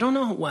 Yeah, I don't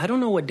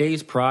know what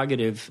Day's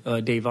prerogative,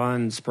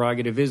 Davon's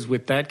prerogative is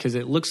with that, because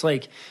it looks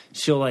like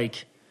she'll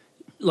like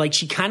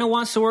she kind of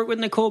wants to work with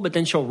Nicole, but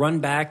then she'll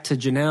run back to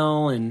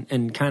Janelle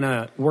and kind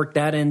of work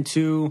that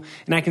into.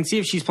 And I can see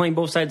if she's playing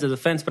both sides of the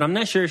fence, but I'm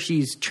not sure if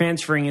she's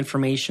transferring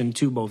information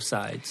to both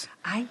sides.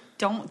 I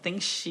don't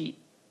think she.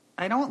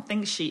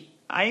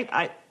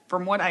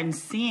 From what I'm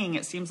seeing,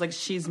 it seems like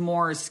she's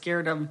more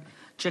scared of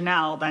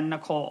Janelle than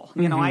Nicole.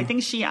 You know, I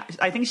think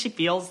she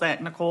feels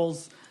that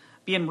Nicole's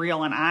being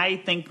real, and I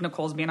think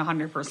Nicole's being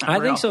 100% real. I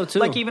think so too.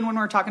 Like even when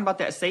we were talking about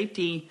that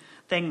safety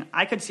thing,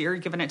 I could see her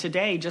giving it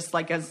today, just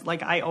like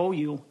I owe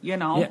you. You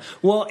know. Yeah.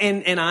 Well,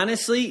 and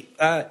honestly,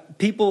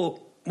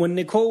 people. When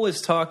Nicole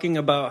was talking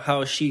about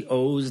how she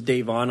owes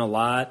Davon a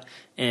lot,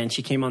 and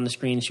she came on the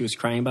screen, she was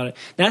crying about it.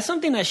 That's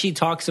something that she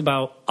talks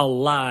about a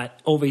lot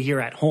over here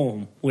at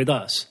home with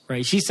us,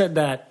 right? She said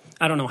that,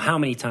 I don't know how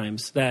many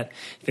times, that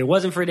if it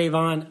wasn't for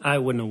Davon, I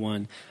wouldn't have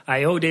won.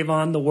 I owe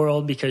Davon the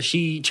world because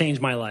she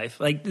changed my life.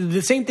 Like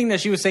the same thing that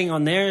she was saying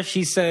on there,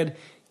 she said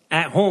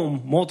at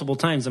home multiple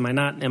times. Am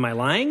I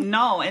lying?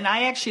 No, and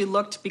I actually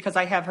looked because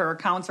I have her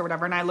accounts or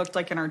whatever, and I looked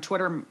like in her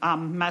Twitter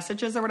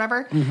messages or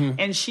whatever,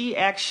 and she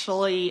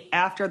actually,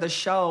 after the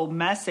show,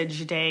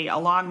 messaged Day a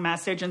long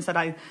message and said,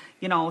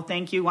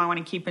 thank you, I want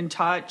to keep in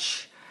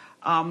touch,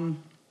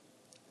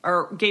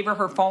 or gave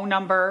her phone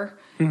number,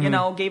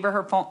 gave her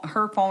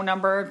her phone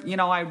number,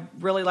 I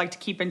really like to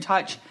keep in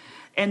touch.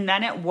 And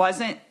then it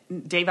wasn't,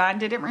 Davon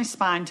didn't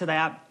respond to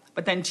that,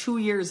 but then 2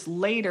 years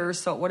later,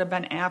 so it would have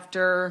been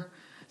after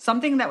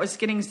something that was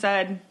getting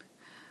said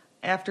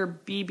after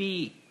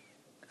BB,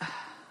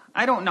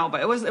 I don't know,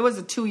 but it was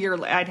a 2 year.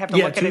 I'd have to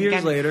look at it again. 2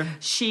 years later,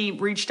 she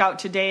reached out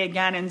to Day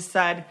again and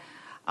said,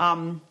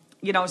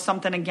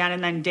 something again,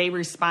 and then Day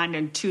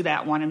responded to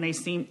that one, and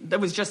it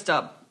was just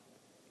I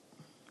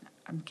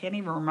can't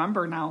even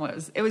remember now.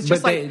 It was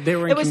just they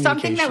were in it was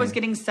something that was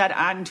getting said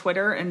on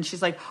Twitter, and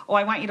she's like, "Oh,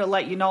 I want you to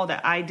let you know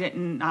that I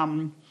didn't.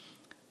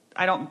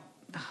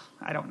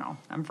 I don't know.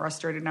 I'm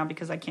frustrated now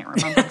because I can't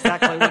remember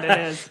exactly what it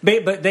is.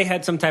 But they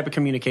had some type of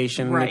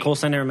communication. Right. Nicole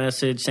sent her a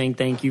message saying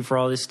thank you for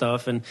all this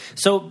stuff. And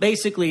so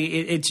basically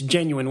it's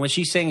genuine. What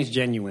she's saying is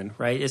genuine,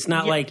 right? It's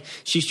not like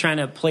she's trying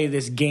to play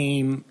this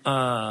game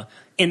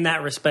in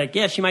that respect.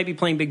 Yeah, she might be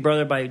playing Big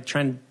Brother by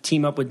trying to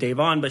team up with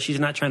Davon, but she's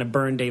not trying to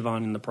burn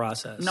Davon in the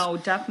process. No,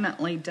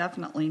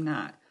 definitely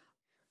not.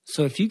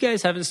 So if you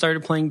guys haven't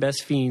started playing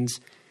Best Fiends,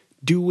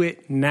 do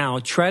it now.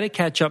 Try to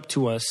catch up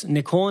to us.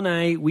 Nicole and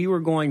I, we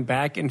were going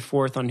back and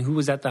forth on who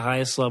was at the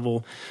highest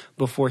level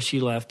before she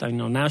left. I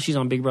know now she's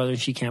on Big Brother and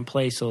she can't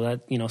play, so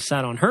that,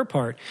 sad on her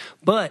part.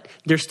 But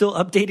they're still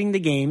updating the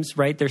games,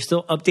 right? They're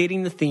still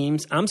updating the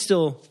themes. I'm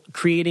still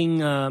creating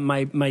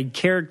my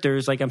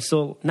characters. Like, I'm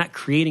still not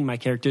creating my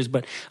characters,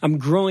 but I'm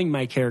growing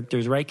my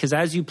characters, right? Because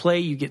as you play,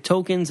 you get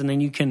tokens, and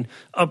then you can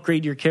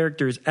upgrade your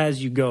characters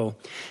as you go.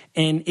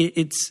 And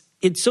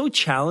it's so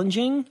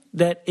challenging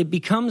that it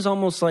becomes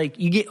almost like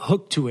you get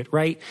hooked to it,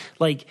 right?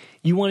 Like,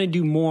 you want to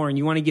do more and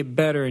you want to get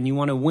better and you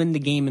want to win the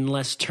game in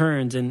less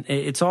turns. And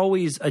it's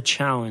always a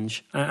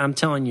challenge. I'm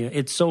telling you,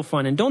 it's so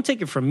fun. And don't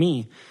take it from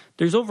me.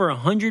 There's over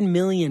 100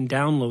 million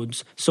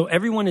downloads, so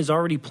everyone is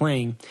already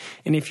playing.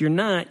 And if you're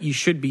not, you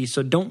should be.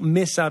 So don't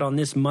miss out on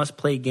this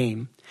must-play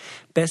game.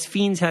 Best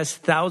Fiends has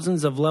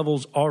thousands of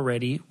levels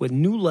already, with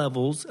new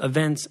levels,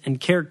 events, and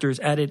characters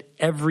added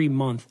every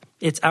month.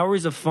 It's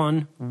hours of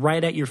fun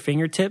right at your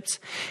fingertips,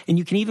 and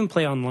you can even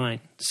play online.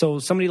 So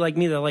somebody like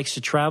me that likes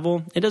to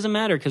travel, it doesn't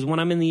matter, because when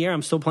I'm in the air,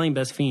 I'm still playing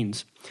Best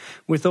Fiends.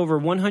 With over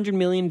 100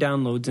 million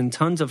downloads and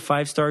tons of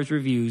 5-star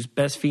reviews,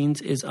 Best Fiends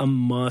is a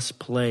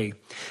must-play.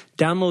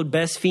 Download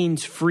Best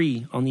Fiends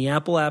free on the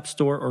Apple App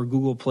Store or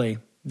Google Play.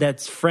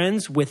 That's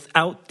friends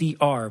without the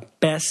R.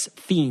 Best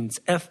Fiends.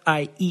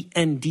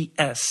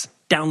 Fiends.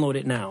 Download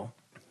it now.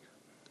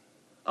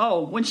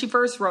 Oh, when she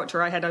first wrote to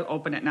her, I had to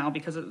open it now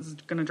because it was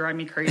going to drive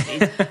me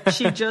crazy.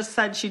 She just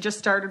said she just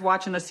started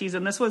watching the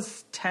season. This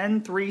was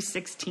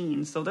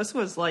 10/3/16, so this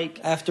was like...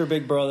 After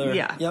Big Brother.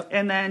 Yeah. Yep.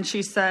 And then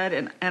she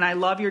said, and I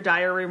love your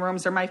diary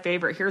rooms. They're my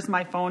favorite. Here's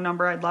my phone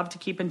number. I'd love to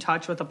keep in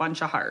touch with a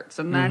bunch of hearts.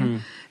 And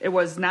then it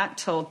was not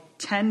till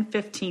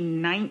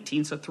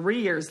 10/15/19, so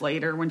 3 years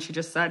later, when she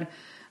just said,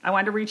 I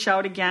wanted to reach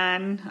out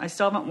again. I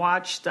still haven't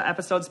watched the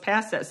episodes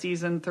past that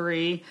season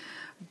 3.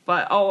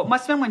 But, it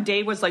must have been when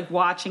Dave was, like,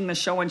 watching the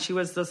show and she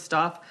was the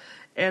stuff.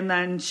 And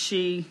then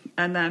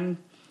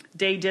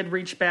Dave did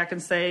reach back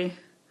and say,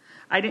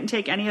 I didn't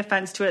take any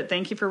offense to it.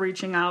 Thank you for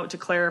reaching out to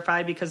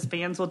clarify, because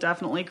fans will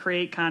definitely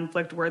create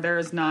conflict where there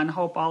is none.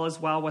 Hope all is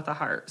well with a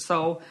heart.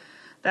 So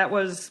that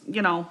was,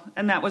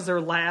 and that was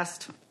their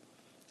last...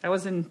 That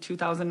was in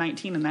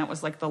 2019, and that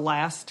was, like, the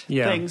last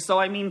thing. So,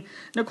 I mean,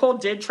 Nicole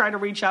did try to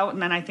reach out,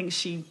 and then I think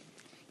she...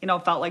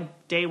 felt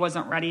like Day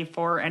wasn't ready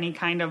for any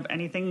kind of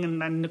anything,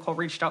 and then Nicole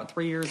reached out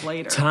 3 years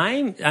later.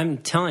 Time, I'm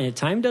telling you,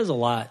 time does a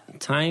lot.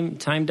 Time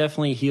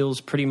definitely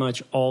heals pretty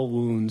much all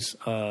wounds.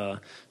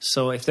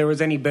 So if there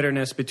was any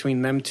bitterness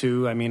between them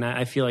two, I mean,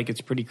 I feel like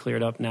it's pretty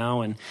cleared up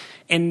now.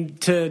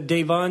 And to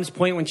Davon's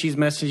point, when she's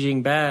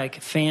messaging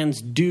back,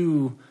 fans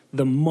do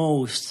the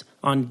most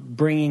on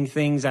bringing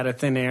things out of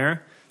thin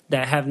air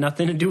that have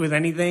nothing to do with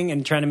anything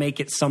and trying to make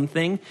it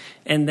something.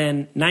 And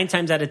then 9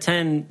 times out of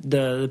 10,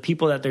 the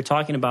people that they're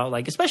talking about,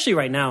 like, especially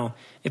right now,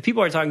 if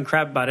people are talking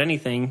crap about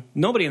anything,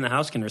 nobody in the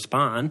house can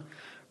respond,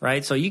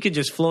 right? So you could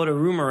just float a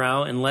rumor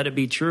out and let it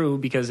be true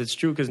because it's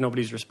true because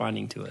nobody's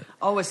responding to it.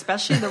 Oh,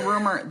 especially the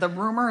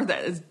rumor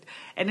that is,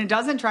 and it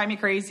doesn't drive me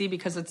crazy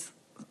because it's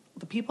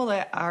the people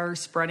that are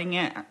spreading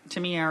it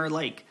to me are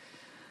like,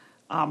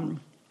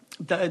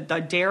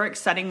 the Derek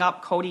setting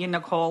up Cody and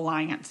Nicole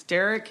alliance.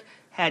 Derek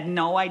had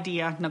no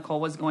idea Nicole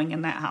was going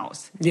in that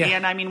house. Yeah.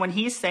 And I mean, when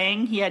he's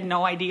saying he had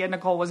no idea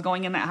Nicole was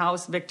going in that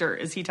house, Victor,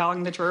 is he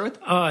telling the truth?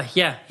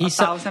 Yeah.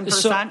 1,000%.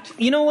 So,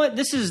 you know what?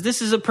 This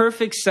is a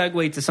perfect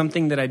segue to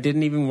something that I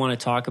didn't even want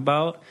to talk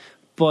about,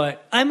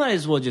 but I might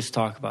as well just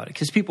talk about it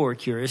because people were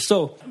curious.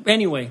 So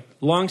anyway,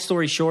 long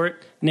story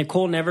short,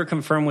 Nicole never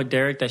confirmed with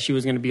Derek that she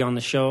was going to be on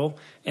the show.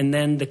 And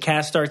then the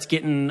cast starts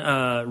getting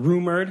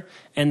rumored.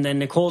 And then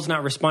Nicole's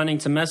not responding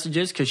to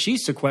messages because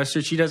she's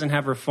sequestered. She doesn't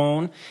have her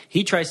phone.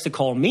 He tries to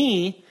call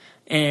me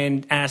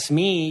and ask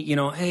me,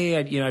 hey,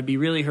 I'd be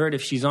really hurt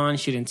if she's on.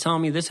 She didn't tell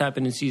me. This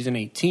happened in season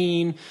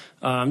 18.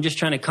 I'm just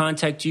trying to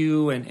contact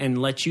you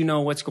and let you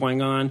know what's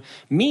going on.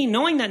 Me,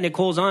 knowing that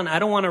Nicole's on, I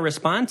don't want to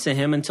respond to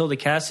him until the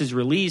cast is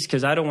released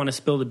because I don't want to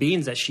spill the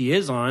beans that she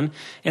is on.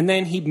 And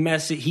then he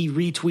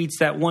retweets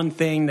that one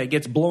thing that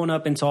gets blown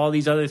up into all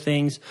these other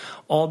things,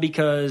 all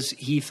because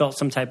he felt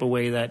some type of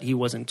way that he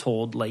wasn't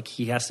told, like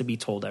he has to be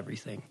told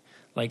everything.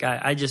 Like,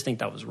 I just think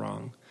that was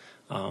wrong.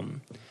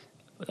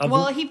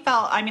 Well, he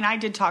felt, I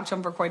did talk to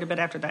him for quite a bit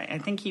after that. I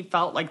think he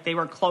felt like they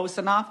were close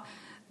enough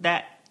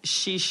that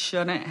she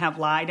shouldn't have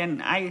lied.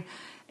 And I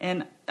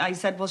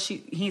said, well,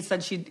 he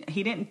said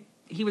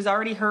he was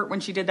already hurt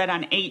when she did that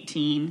on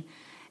 18.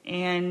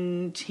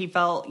 And he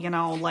felt,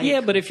 like.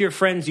 Yeah, but if you're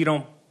friends, you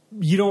don't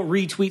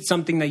retweet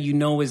something that you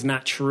know is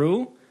not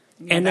true.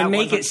 Yeah, and then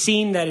make it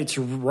seem that it's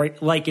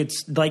right, like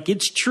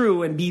it's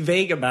true, and be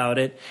vague about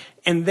it.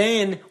 And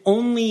then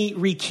only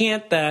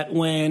recant that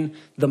when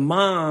the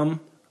mom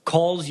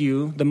calls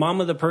you, the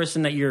mom of the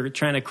person that you're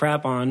trying to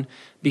crap on,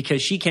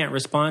 because she can't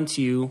respond to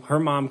you,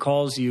 her mom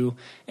calls you,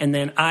 and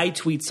then I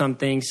tweet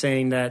something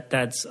saying that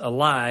that's a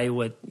lie,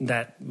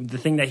 that the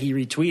thing that he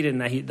retweeted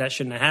and that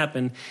shouldn't have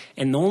happened,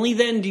 and only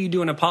then do you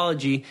do an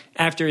apology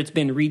after it's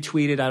been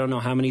retweeted, I don't know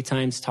how many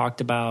times,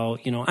 talked about,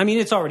 I mean,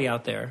 it's already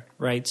out there,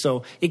 right?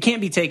 So it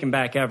can't be taken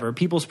back ever.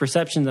 People's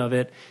perceptions of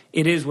it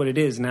is what it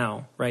is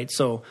now, right?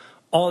 So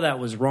all that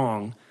was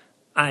wrong.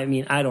 I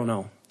mean, I don't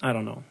know.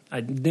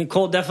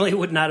 Nicole definitely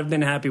would not have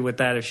been happy with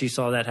that if she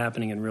saw that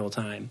happening in real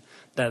time.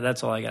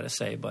 That's all I got to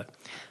say. But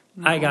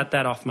I got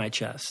that off my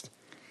chest.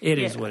 It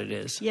is what it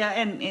is. Yeah,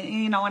 and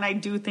and I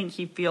do think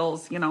he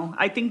feels,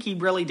 I think he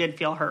really did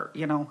feel hurt.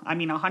 I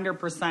mean,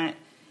 100%.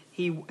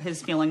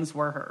 His feelings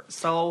were hurt.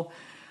 So,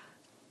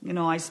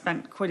 I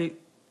spent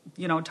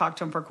talked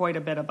to him for quite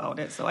a bit about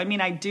it. So I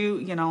mean, I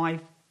do,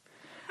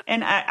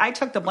 I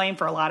took the blame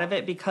for a lot of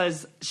it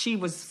because she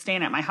was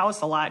staying at my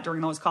house a lot during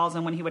those calls.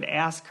 And when he would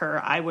ask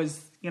her, I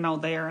was,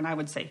 there, and I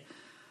would say,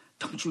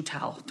 don't you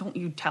tell.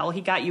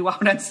 He got you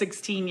out on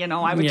 16,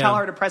 I would tell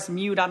her to press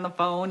mute on the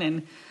phone.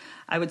 And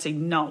I would say,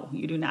 no,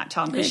 you do not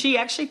tell him. Because she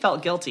actually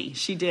felt guilty.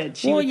 She did. And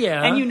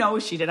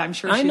she did. I'm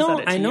sure she said it to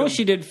you. I know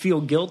she did feel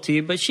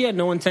guilty, but she had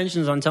no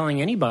intentions on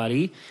telling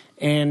anybody.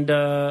 And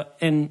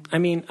I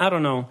mean, I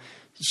don't know.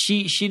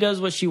 She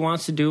does what she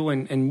wants to do,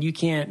 and you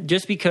can't,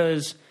 just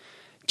because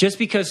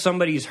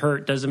somebody's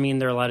hurt doesn't mean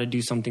they're allowed to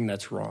do something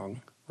that's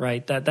wrong,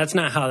 right? That's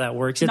not how that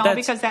works. No,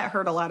 because that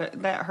hurt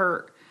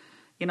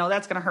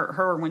that's going to hurt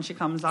her when she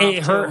comes off.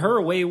 It hurt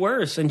her way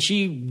worse, and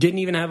she didn't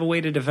even have a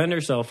way to defend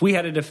herself. We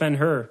had to defend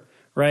her,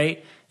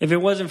 right? If it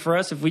wasn't for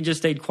us, if we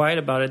just stayed quiet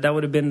about it, that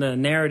would have been the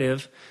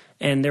narrative,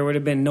 and there would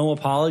have been no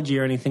apology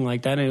or anything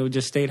like that, and it would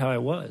just stayed how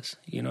it was.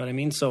 You know what I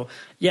mean? So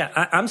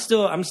yeah, I'm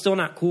still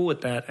not cool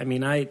with that. I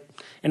mean, I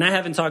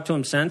haven't talked to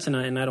him since, and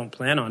I don't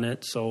plan on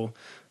it. So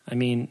I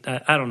mean,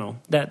 I don't know.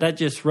 That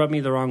just rubbed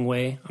me the wrong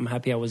way. I'm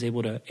happy I was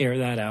able to air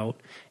that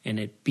out and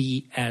it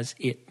be as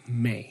it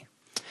may.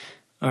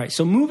 All right,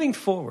 so moving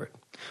forward,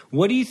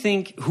 what do you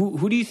think?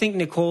 Who do you think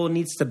Nicole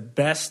needs to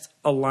best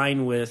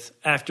align with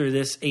after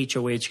this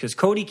HOH? Because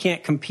Cody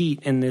can't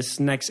compete in this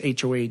next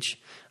HOH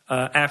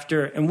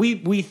and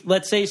we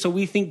let's say, so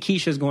we think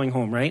Keisha's going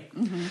home, right?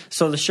 Mm-hmm.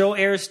 So the show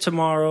airs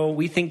tomorrow.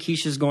 We think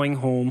Keisha's going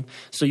home.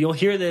 So you'll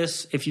hear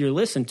this if you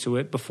listen to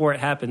it before it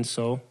happens.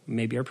 So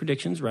maybe our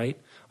prediction's right.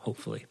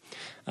 Hopefully,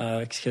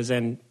 because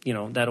then,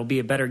 that'll be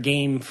a better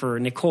game for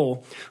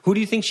Nicole. Who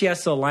do you think she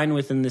has to align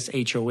with in this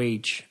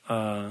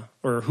HOH?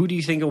 Or who do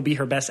you think will be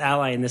her best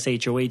ally in this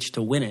HOH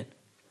to win it?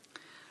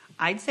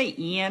 I'd say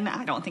Ian.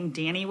 I don't think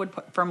Danny would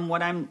put, from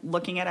what I'm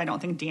looking at, I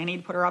don't think Danny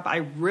would put her up. I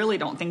really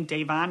don't think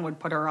Davon would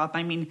put her up.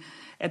 I mean,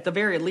 at the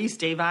very least,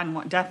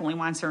 Davon definitely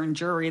wants her in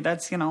jury.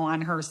 That's,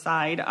 on her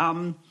side.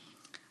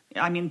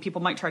 I mean,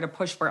 people might try to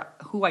push for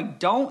who I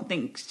don't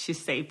think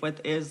she's safe with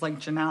is like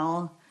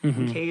Janelle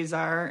and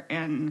Kazar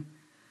and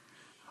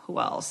who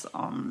else?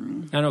 I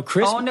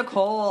know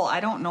Nicole. I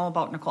don't know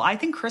about Nicole. I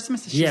think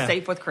Christmas. She's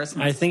safe with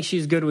Christmas. I think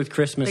she's good with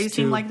Christmas. They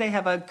seem like they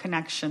have a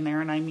connection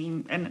there, and I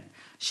mean, and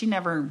she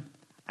never.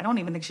 I don't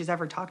even think she's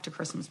ever talked to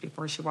Christmas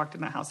before she walked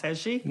in the house. Has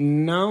she?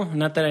 No,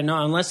 not that I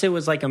know. Unless it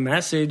was like a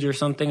message or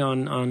something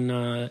on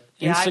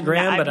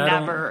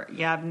Instagram.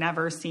 I've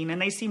never seen,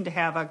 and they seem to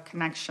have a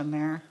connection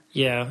there.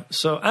 Yeah,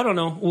 so I don't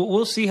know.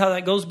 We'll see how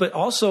that goes. But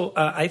also,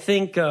 I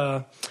think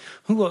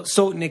who else?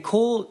 So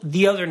Nicole,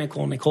 the other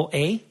Nicole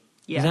A.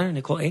 Yeah, is that a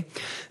Nicole A?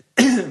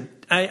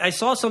 I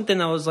saw something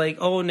that was like,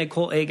 oh,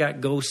 Nicole A got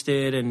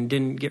ghosted and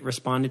didn't get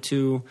responded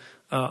to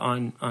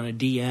on a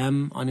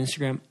DM on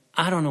Instagram.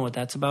 I don't know what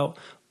that's about.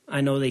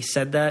 I know they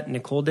said that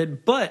Nicole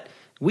did, but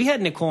we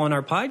had Nicole on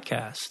our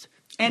podcast.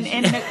 And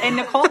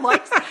Nicole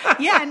likes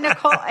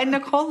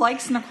Nicole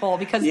likes Nicole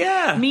because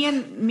me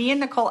and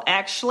Nicole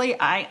actually,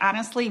 I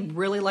honestly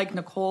really like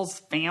Nicole's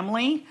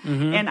family,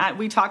 and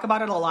we talk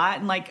about it a lot.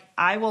 And like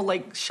I will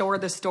like show her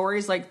the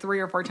stories like 3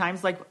 or 4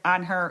 times like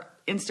on her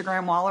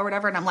Instagram wall or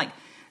whatever, and I'm like,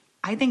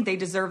 I think they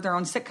deserve their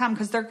own sitcom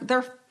because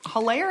they're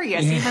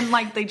hilarious. Yeah. Even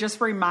like they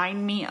just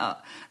remind me,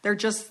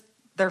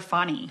 they're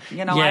funny.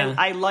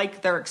 I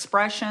like their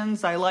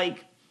expressions. I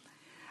like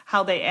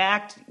how they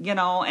act,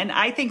 and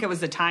I think it was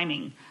the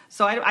timing.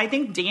 So I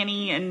think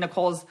Danny and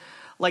Nicole's,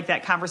 like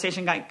that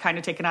conversation got kind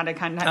of taken out of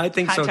context. I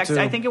think so too.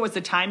 I think it was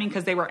the timing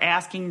because they were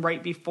asking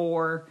right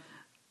before,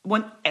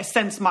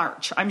 since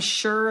March. I'm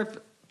sure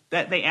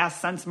that they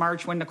asked since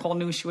March when Nicole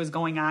knew she was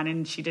going on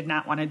and she did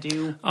not want to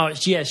do. Oh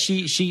yeah,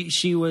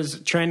 she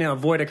was trying to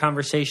avoid a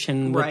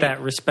conversation with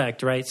that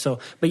respect, right? So,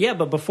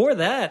 but before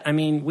that, I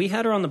mean, we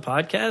had her on the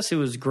podcast. It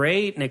was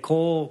great.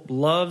 Nicole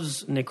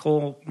loves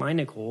Nicole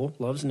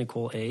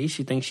A.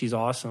 She thinks she's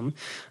awesome,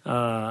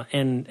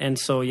 and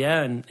so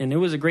and it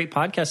was a great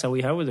podcast that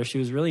we had with her. She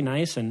was really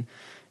nice and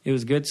it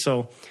was good.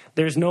 So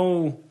there's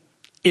no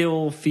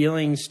ill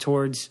feelings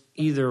towards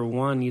either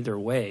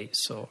way.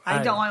 So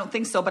I don't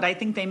think so, but I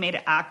think they made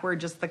it awkward,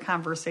 just the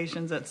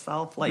conversations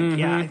itself. Like,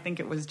 I think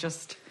it was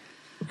just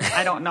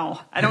I don't know.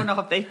 I don't know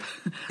if they,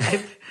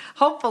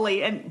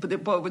 hopefully,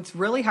 but what's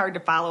really hard to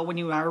follow when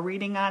you are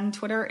reading on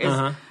Twitter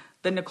is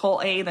the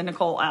Nicole A, the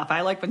Nicole F.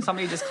 I like when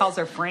somebody just calls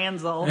her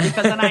Franzel,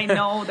 because then I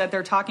know that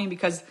they're talking,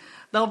 because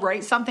they'll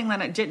write something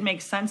that it didn't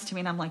make sense to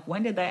me, and I'm like,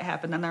 when did that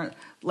happen? And they're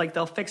like,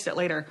 they'll fix it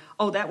later.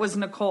 Oh, that was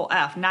Nicole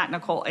F, not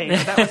Nicole A.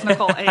 That was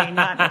Nicole A,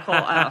 not Nicole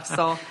F.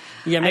 So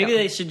yeah, maybe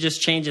they should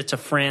just change it to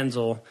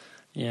Franzel.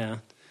 Yeah,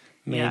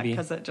 maybe. Yeah,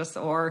 because it just,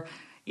 or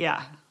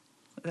yeah.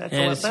 That's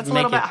a Just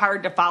little bit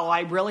hard to follow.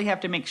 I really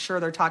have to make sure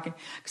they're talking,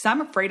 because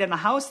I'm afraid in the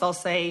house they'll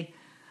say,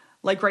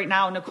 like right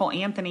now, Nicole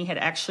Anthony had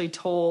actually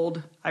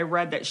told, I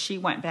read that she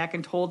went back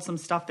and told some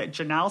stuff that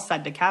Janelle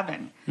said to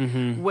Kevin,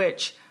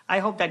 which I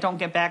hope that don't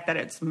get back that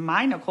it's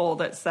my Nicole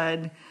that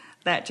said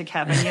that to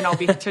Kevin, to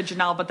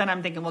Janelle. But then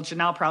I'm thinking, well,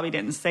 Janelle probably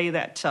didn't say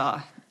that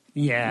to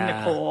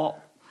Nicole,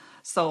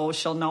 so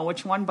she'll know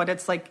which one. But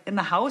it's like in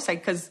the house,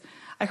 because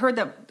I heard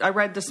that, I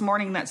read this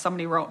morning that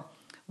somebody wrote,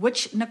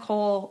 which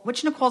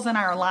Nicole's in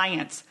our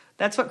alliance?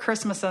 That's what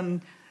Christmas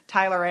and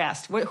Tyler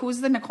asked.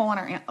 Who's the Nicole in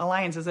our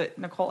alliance? Is it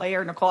Nicole A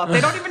or Nicole F? They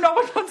don't even know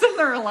which one's in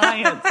their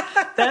alliance.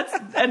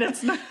 And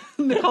it's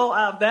Nicole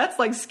F. That's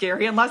like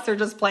scary, unless they're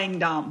just playing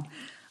dumb.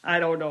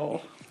 I don't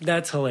know.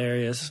 That's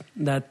hilarious.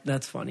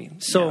 That's funny.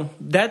 So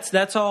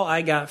that's all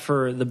I got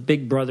for the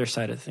Big Brother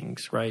side of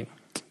things, right?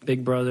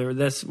 Big Brother.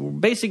 That's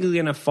basically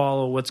going to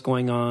follow what's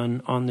going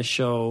on the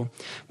show.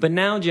 But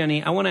now,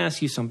 Jenny, I want to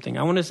ask you something.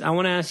 I want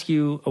to ask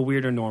you a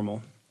weird or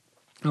normal.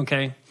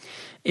 Okay,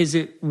 is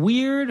it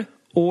weird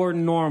or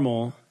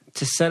normal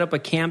to set up a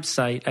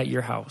campsite at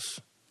your house?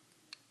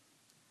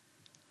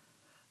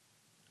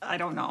 I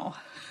don't know.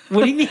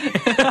 What do you mean?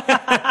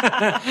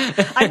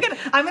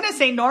 I'm gonna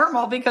say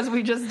normal, because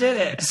we just did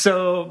it.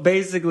 So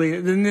basically,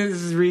 then this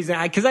is the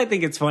reason, because I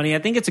think it's funny. I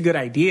think it's a good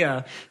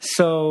idea.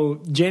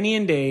 So Jenny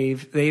and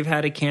Dave, they've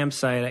had a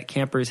campsite at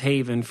Campers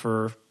Haven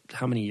for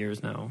how many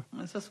years now?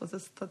 Was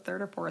this the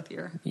third or fourth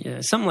year?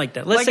 Yeah, something like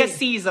that. Let's like say, a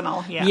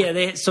seasonal, yeah.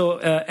 Yeah, so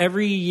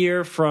every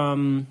year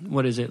from,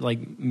 what is it, like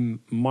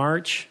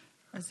March?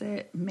 Is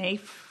it May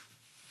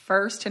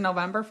 1st to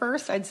November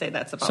 1st? I'd say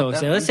that's about so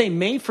let's say one.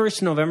 May 1st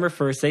to November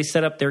 1st, they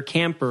set up their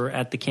camper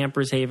at the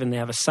Campers Haven. They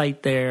have a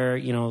site there,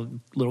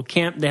 little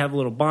camp. They have a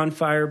little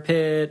bonfire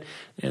pit.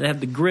 And they have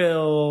the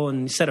grill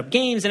and set up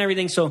games and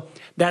everything. So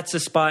that's the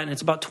spot, and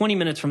it's about 20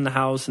 minutes from the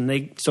house.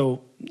 And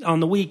so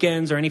on the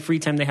weekends or any free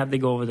time they have, they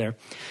go over there.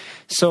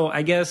 So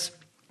I guess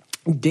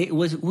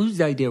whose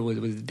idea was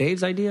it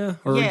Dave's idea,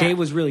 or Dave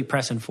was really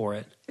pressing for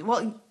it?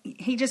 Well,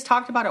 he just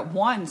talked about it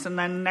once, and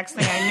then next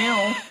thing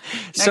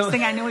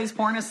I knew, he's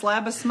pouring a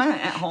slab of cement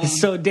at home.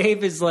 So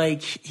Dave is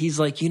like,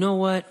 you know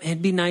what?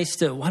 It'd be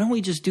nice why don't we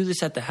just do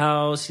this at the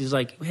house? He's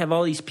like, we have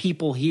all these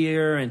people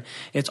here, and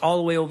it's all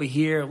the way over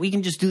here. We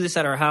can just do this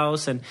at our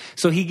house. And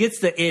so he gets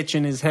the itch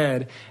in his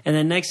head, and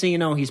then next thing you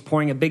know, he's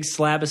pouring a big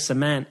slab of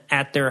cement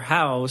at their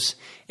house.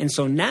 And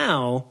so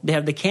now they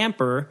have the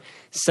camper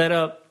set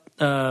up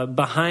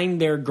behind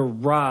their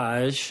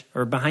garage,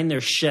 or behind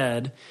their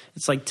shed.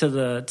 It's like to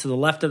the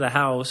left of the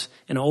house,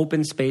 an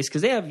open space,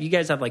 because you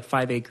guys have like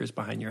 5 acres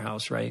behind your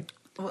house, right?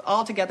 Well,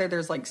 altogether,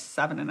 there's like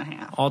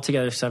 7.5.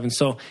 Altogether 7.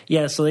 So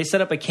so they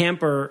set up a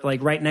camper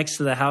like right next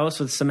to the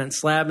house with a cement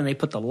slab, and they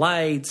put the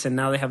lights, and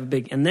now they have a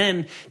big. And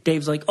then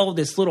Dave's like, oh,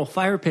 this little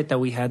fire pit that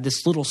we had,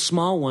 this little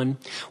small one.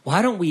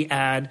 Why don't we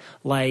add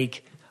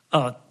like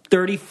a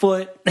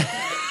 30-foot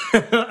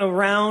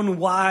around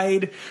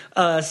wide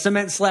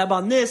cement slab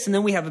on this, and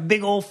then we have a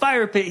big old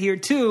fire pit here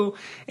too.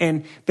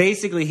 And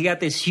basically he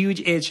got this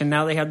huge itch, and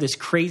now they have this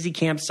crazy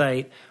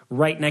campsite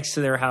right next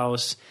to their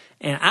house.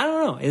 And I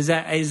don't know, is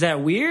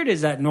that weird?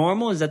 Is that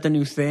normal? Is that the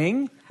new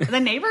thing? The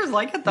neighbors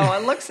like it though.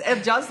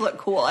 It does look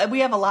cool. We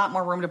have a lot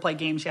more room to play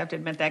games, you have to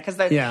admit that, because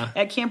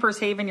at Campers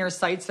Haven your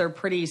sites are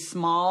pretty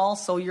small,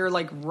 so you're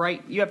like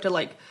you have to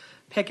like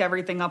pick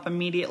everything up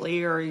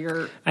immediately, or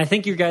you're... I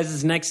think your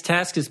guys' next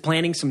task is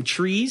planting some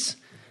trees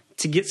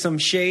to get some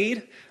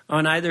shade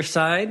on either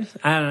side.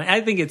 I don't know.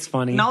 I think it's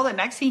funny. No, the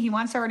next thing, he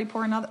wants to already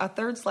pour a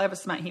third slab of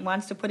cement. He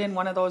wants to put in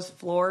one of those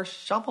floor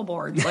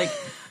shuffleboards. Like,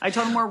 I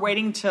told him we're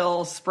waiting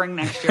till spring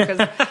next year,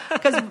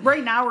 because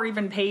right now we're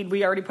even paid.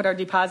 We already put our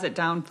deposit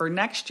down for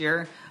next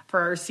year for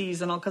our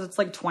seasonal, because it's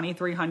like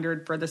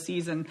 $2,300 for the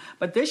season.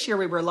 But this year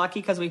we were lucky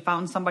because we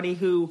found somebody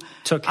who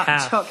took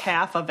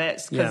half of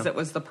it, because it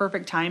was the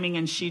perfect timing,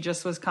 and she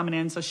just was coming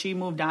in, so she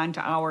moved on to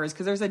ours,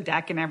 because there's a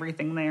deck and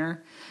everything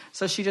there.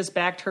 So she just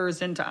backed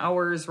hers into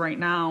ours right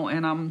now,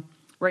 and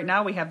right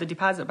now we have the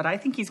deposit. But I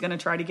think he's going to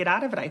try to get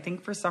out of it. I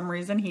think for some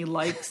reason he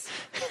likes,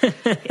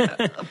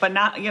 but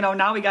not,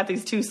 now we got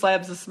these 2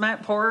 slabs of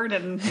cement poured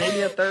and maybe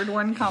a third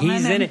one coming.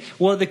 He's in it.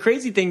 Well, the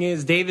crazy thing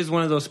is, Dave is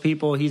one of those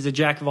people. He's a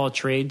jack of all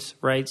trades,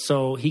 right?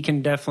 So he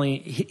can definitely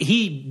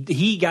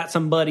he got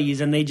some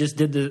buddies, and they just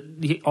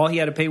did all he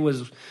had to pay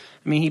was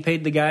I mean, he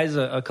paid the guys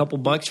a couple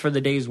bucks for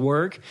the day's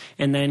work,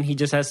 and then he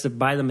just has to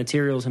buy the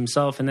materials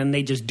himself, and then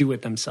they just do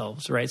it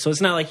themselves, right? So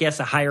it's not like he has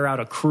to hire out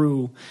a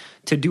crew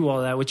to do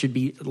all that, which would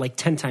be like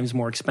 10 times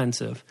more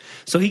expensive.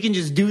 So he can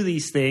just do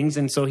these things,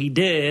 and so he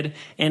did,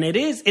 and it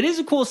is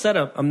a cool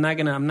setup. I'm not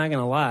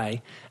gonna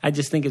lie. I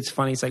just think it's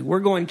funny. It's like,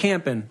 we're going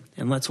camping,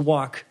 and let's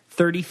walk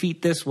 30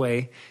 feet this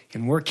way,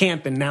 and we're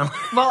camping now.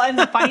 Well, and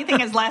the funny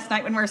thing is, last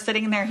night when we were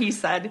sitting there, he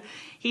said,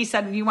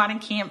 "You want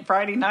to camp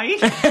Friday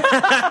night?"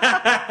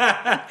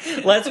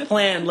 Let's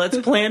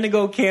plan to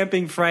go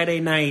camping Friday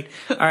night.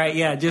 All right,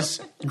 yeah,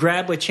 just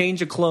grab a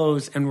change of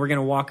clothes, and we're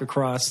gonna walk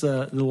across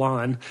the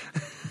lawn.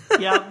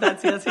 Yeah,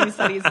 that's what he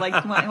said. He's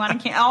like, "You want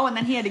to camp?" Oh, and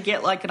then he had to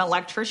get like an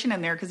electrician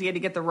in there because he had to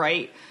get the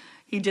right.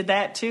 He did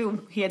that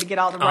too. He had to get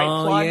all the right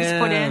plugs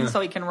put in so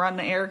he can run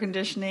the air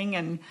conditioning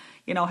and,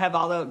 you know, have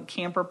all the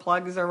camper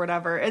plugs or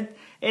whatever.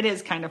 It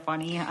is kind of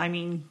funny. I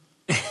mean,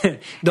 and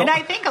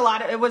I think a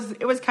lot of it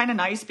was kind of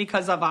nice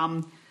because of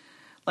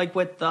like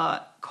with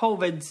the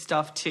COVID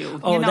stuff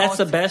too. Oh, you know, that's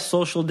the best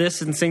social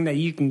distancing that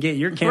you can get.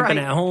 You're camping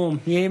at home.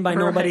 You ain't by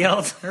nobody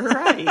else.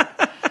 Right.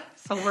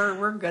 So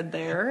we're good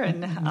there.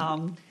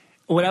 And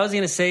what I was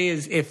gonna say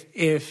is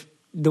if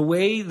the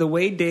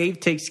way Dave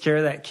takes care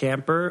of that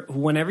camper,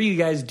 whenever you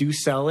guys do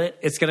sell it,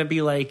 it's going to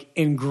be like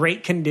in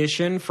great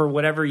condition for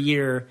whatever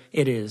year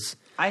it is.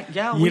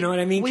 You know what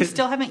I mean? We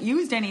still haven't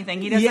used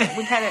anything. He doesn't. Yeah.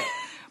 We had it,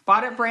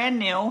 bought it brand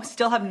new.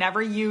 Still have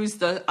never used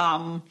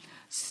the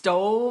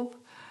stove.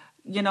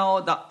 You know,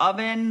 the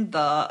oven.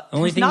 The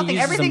only thing you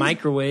use is the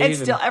microwave.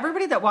 It's still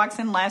everybody that walks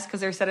in laughs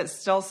because they said it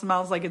still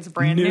smells like it's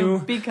brand new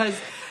because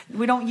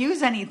we don't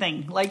use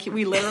anything. Like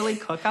we literally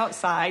cook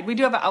outside. We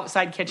do have an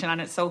outside kitchen on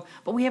it,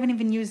 but we haven't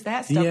even used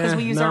that stuff because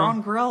we use our own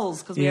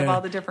grills because we have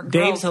all the different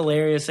grills. Dave's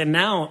hilarious, and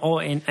now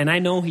and I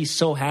know he's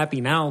so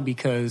happy now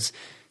because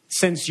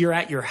since you're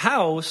at your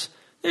house,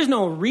 there's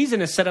no reason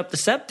to set up the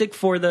septic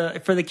for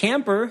the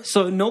camper,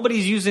 so no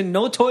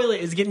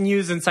toilet is getting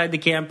used inside the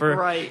camper.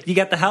 Right. You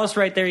got the house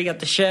right there, you got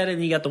the shed,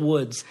 and you got the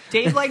woods.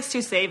 Dave likes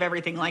to save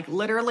everything. Like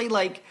literally,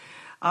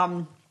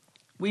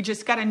 we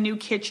just got a new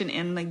kitchen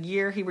in the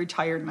year he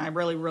retired, and I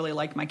really, really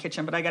like my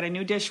kitchen. But I got a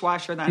new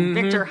dishwasher then. Mm-hmm.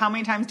 Victor, how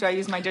many times do I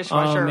use my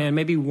dishwasher? Oh man,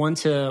 maybe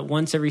once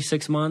every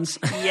 6 months.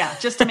 Yeah,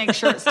 just to make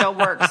sure it still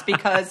works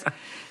because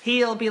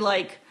he'll be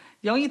like,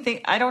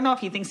 I don't know if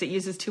he thinks it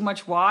uses too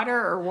much water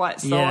or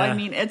what. So, I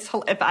mean, if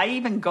I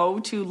even go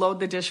to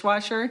load the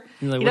dishwasher,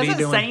 like, he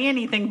doesn't say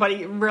anything, but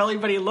he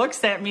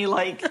looks at me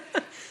like,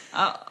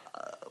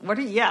 what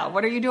are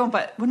you doing?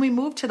 But when we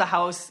moved to the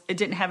house, it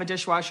didn't have a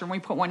dishwasher and we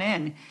put one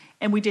in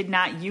and we did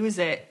not use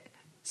it.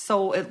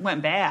 So it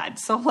went bad.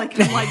 So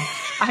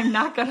I'm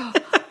not gonna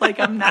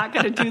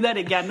do that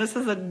again. This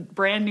is a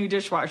brand new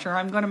dishwasher.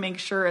 I'm gonna make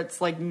sure it's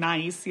like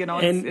nice, you know,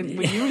 and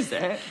we use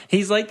it.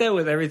 He's like that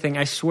with everything.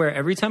 I swear,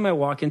 every time I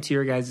walk into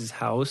your guys'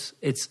 house,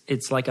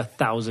 it's like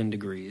 1,000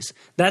 degrees.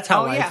 That's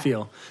how I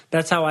feel.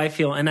 That's how I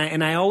feel. And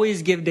I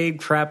always give Dave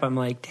crap. I'm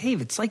like,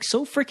 Dave, it's like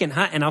so freaking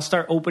hot. And I'll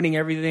start opening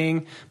everything.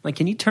 I'm like,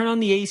 can you turn on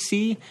the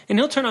AC? And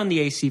he'll turn on the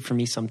AC for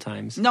me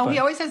sometimes. No, he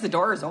always has the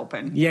doors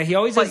open. Yeah, he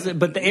always has,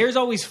 but the air's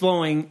always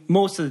flowing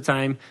most of the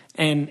time.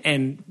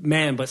 And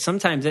man, but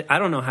sometimes I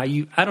don't know how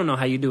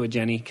you do it,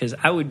 Jenny, because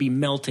I would be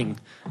melting.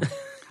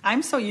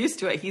 I'm so used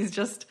to it.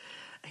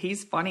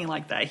 He's funny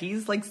like that.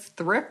 He's like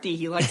thrifty.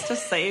 He likes to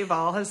save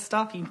all his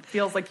stuff. He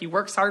feels like he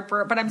works hard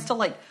for it. But I'm still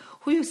like,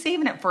 who are you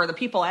saving it for? The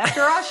people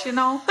after us, you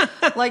know?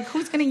 Like,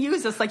 who's going to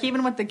use this? Like,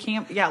 even with the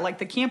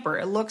the camper,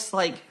 it looks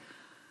like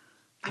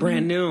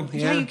brand new.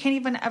 Yeah, you can't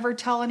even ever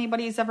tell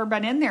anybody who's ever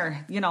been in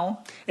there, you know?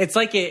 It's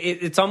like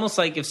it's almost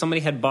like if somebody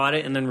had bought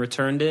it and then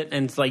returned it,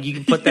 and it's like you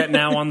can put that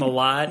now on the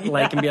lot,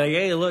 like, and be like,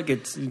 hey, look,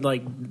 it's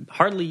like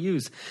hardly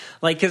used.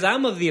 Like, because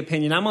I'm of the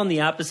opinion, I'm on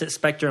the opposite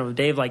spectrum of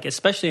Dave. Like,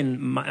 especially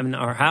in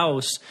our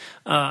house,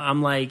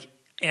 I'm like,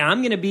 I'm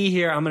going to be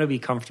here. I'm going to be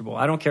comfortable.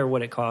 I don't care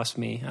what it costs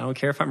me. I don't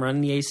care if I'm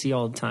running the AC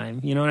all the time.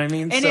 You know what I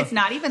mean? And it's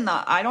not even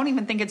I don't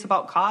even think it's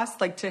about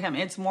cost. Like, to him,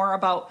 it's more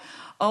about,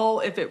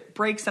 if it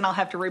breaks, then I'll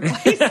have to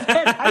replace it.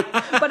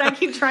 But I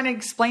keep trying to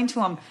explain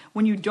to him,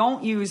 when you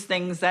don't use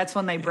things, that's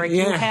when they break.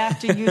 Yeah. You have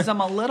to use them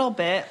a little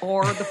bit,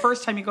 or the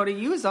first time you go to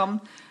use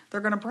them,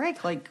 they're going to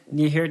break. Like,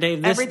 you hear,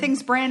 Dave?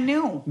 Everything's brand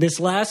new. This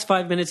last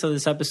 5 minutes of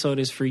this episode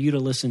is for you to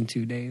listen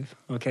to, Dave.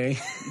 Okay?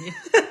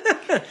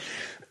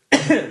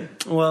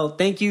 Well,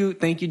 thank you,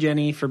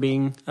 Jenny, for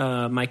being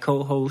my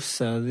co-host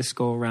this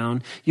go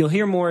around. You'll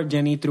hear more of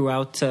Jenny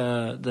throughout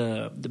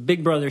the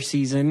Big Brother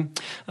season.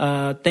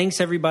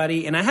 Thanks,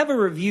 everybody. And I have a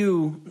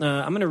review.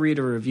 I'm going to read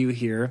a review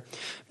here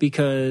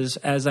because,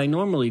 as I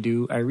normally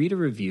do, I read a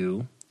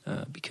review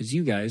because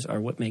you guys are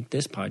what make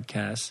this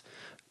podcast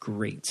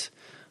great.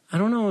 I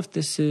don't know if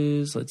this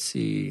is. Let's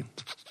see.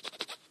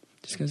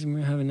 Just guys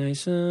have a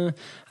nice. I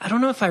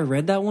don't know if I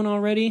read that one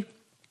already.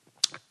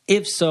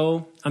 If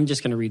so, I'm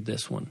just going to read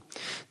this one.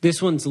 This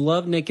one's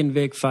Love Nick and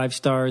Vic, 5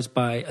 stars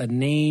by a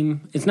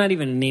name. It's not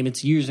even a name.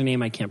 It's a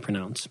username I can't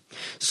pronounce.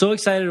 So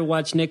excited to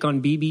watch Nick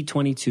on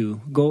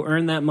BB22. Go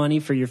earn that money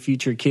for your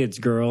future kids,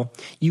 girl.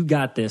 You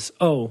got this.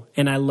 Oh,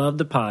 and I love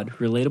the pod.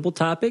 Relatable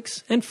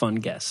topics and fun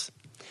guests.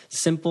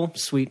 Simple,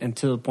 sweet, and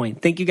to the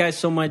point. Thank you guys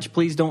so much.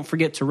 Please don't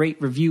forget to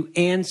rate, review,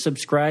 and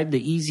subscribe.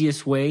 The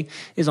easiest way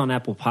is on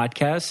Apple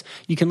Podcasts.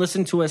 You can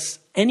listen to us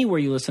anywhere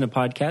you listen to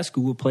podcasts,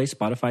 Google Play,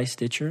 Spotify,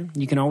 Stitcher.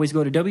 You can always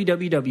go to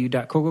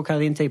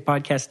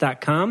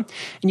www.cococalientepodcast.com,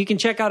 and you can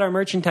check out our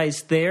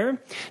merchandise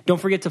there.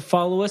 Don't forget to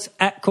follow us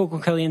at Coco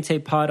Caliente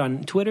Pod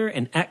on Twitter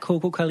and at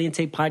Coco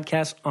Caliente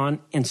Podcast on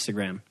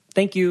Instagram.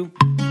 Thank you.